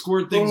Kool-Aid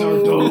squirt things are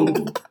Oh.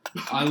 dope.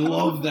 I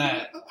love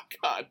that.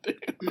 God damn.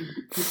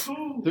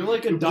 Oh. They're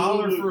like The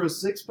 $1 blue- for a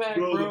 6-pack,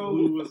 Bro, the bro.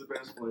 blue was the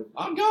best flavor.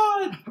 Oh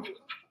god.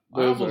 I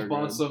Those almost are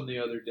bought good. some the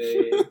other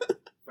day.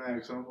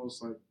 Facts.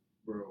 Almost like,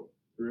 bro,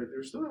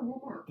 they're still at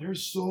Walmart. They're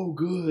so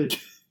good.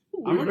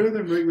 I'm better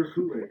than regular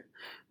Kool-Aid.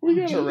 We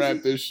gotta Jesus. wrap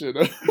this shit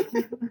up.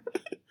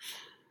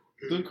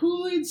 The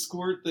Kool-Aid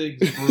squirt things,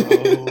 bro. I'm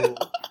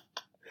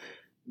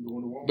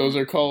going to Walmart. Those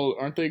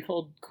aren't they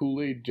called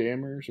Kool-Aid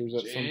jammers, or is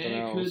that something It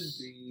else?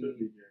 could Could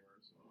be. be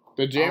jammers.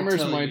 The jammers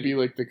tell might you. be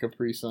like the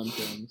Capri Sun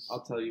things.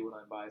 I'll tell you when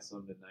I buy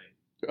some tonight.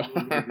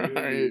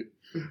 Alright.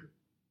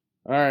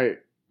 Alright.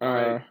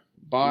 Alright.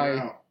 Bye. We're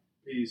out.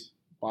 Peace.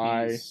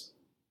 Bye. Peace.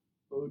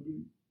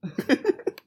 Ugly.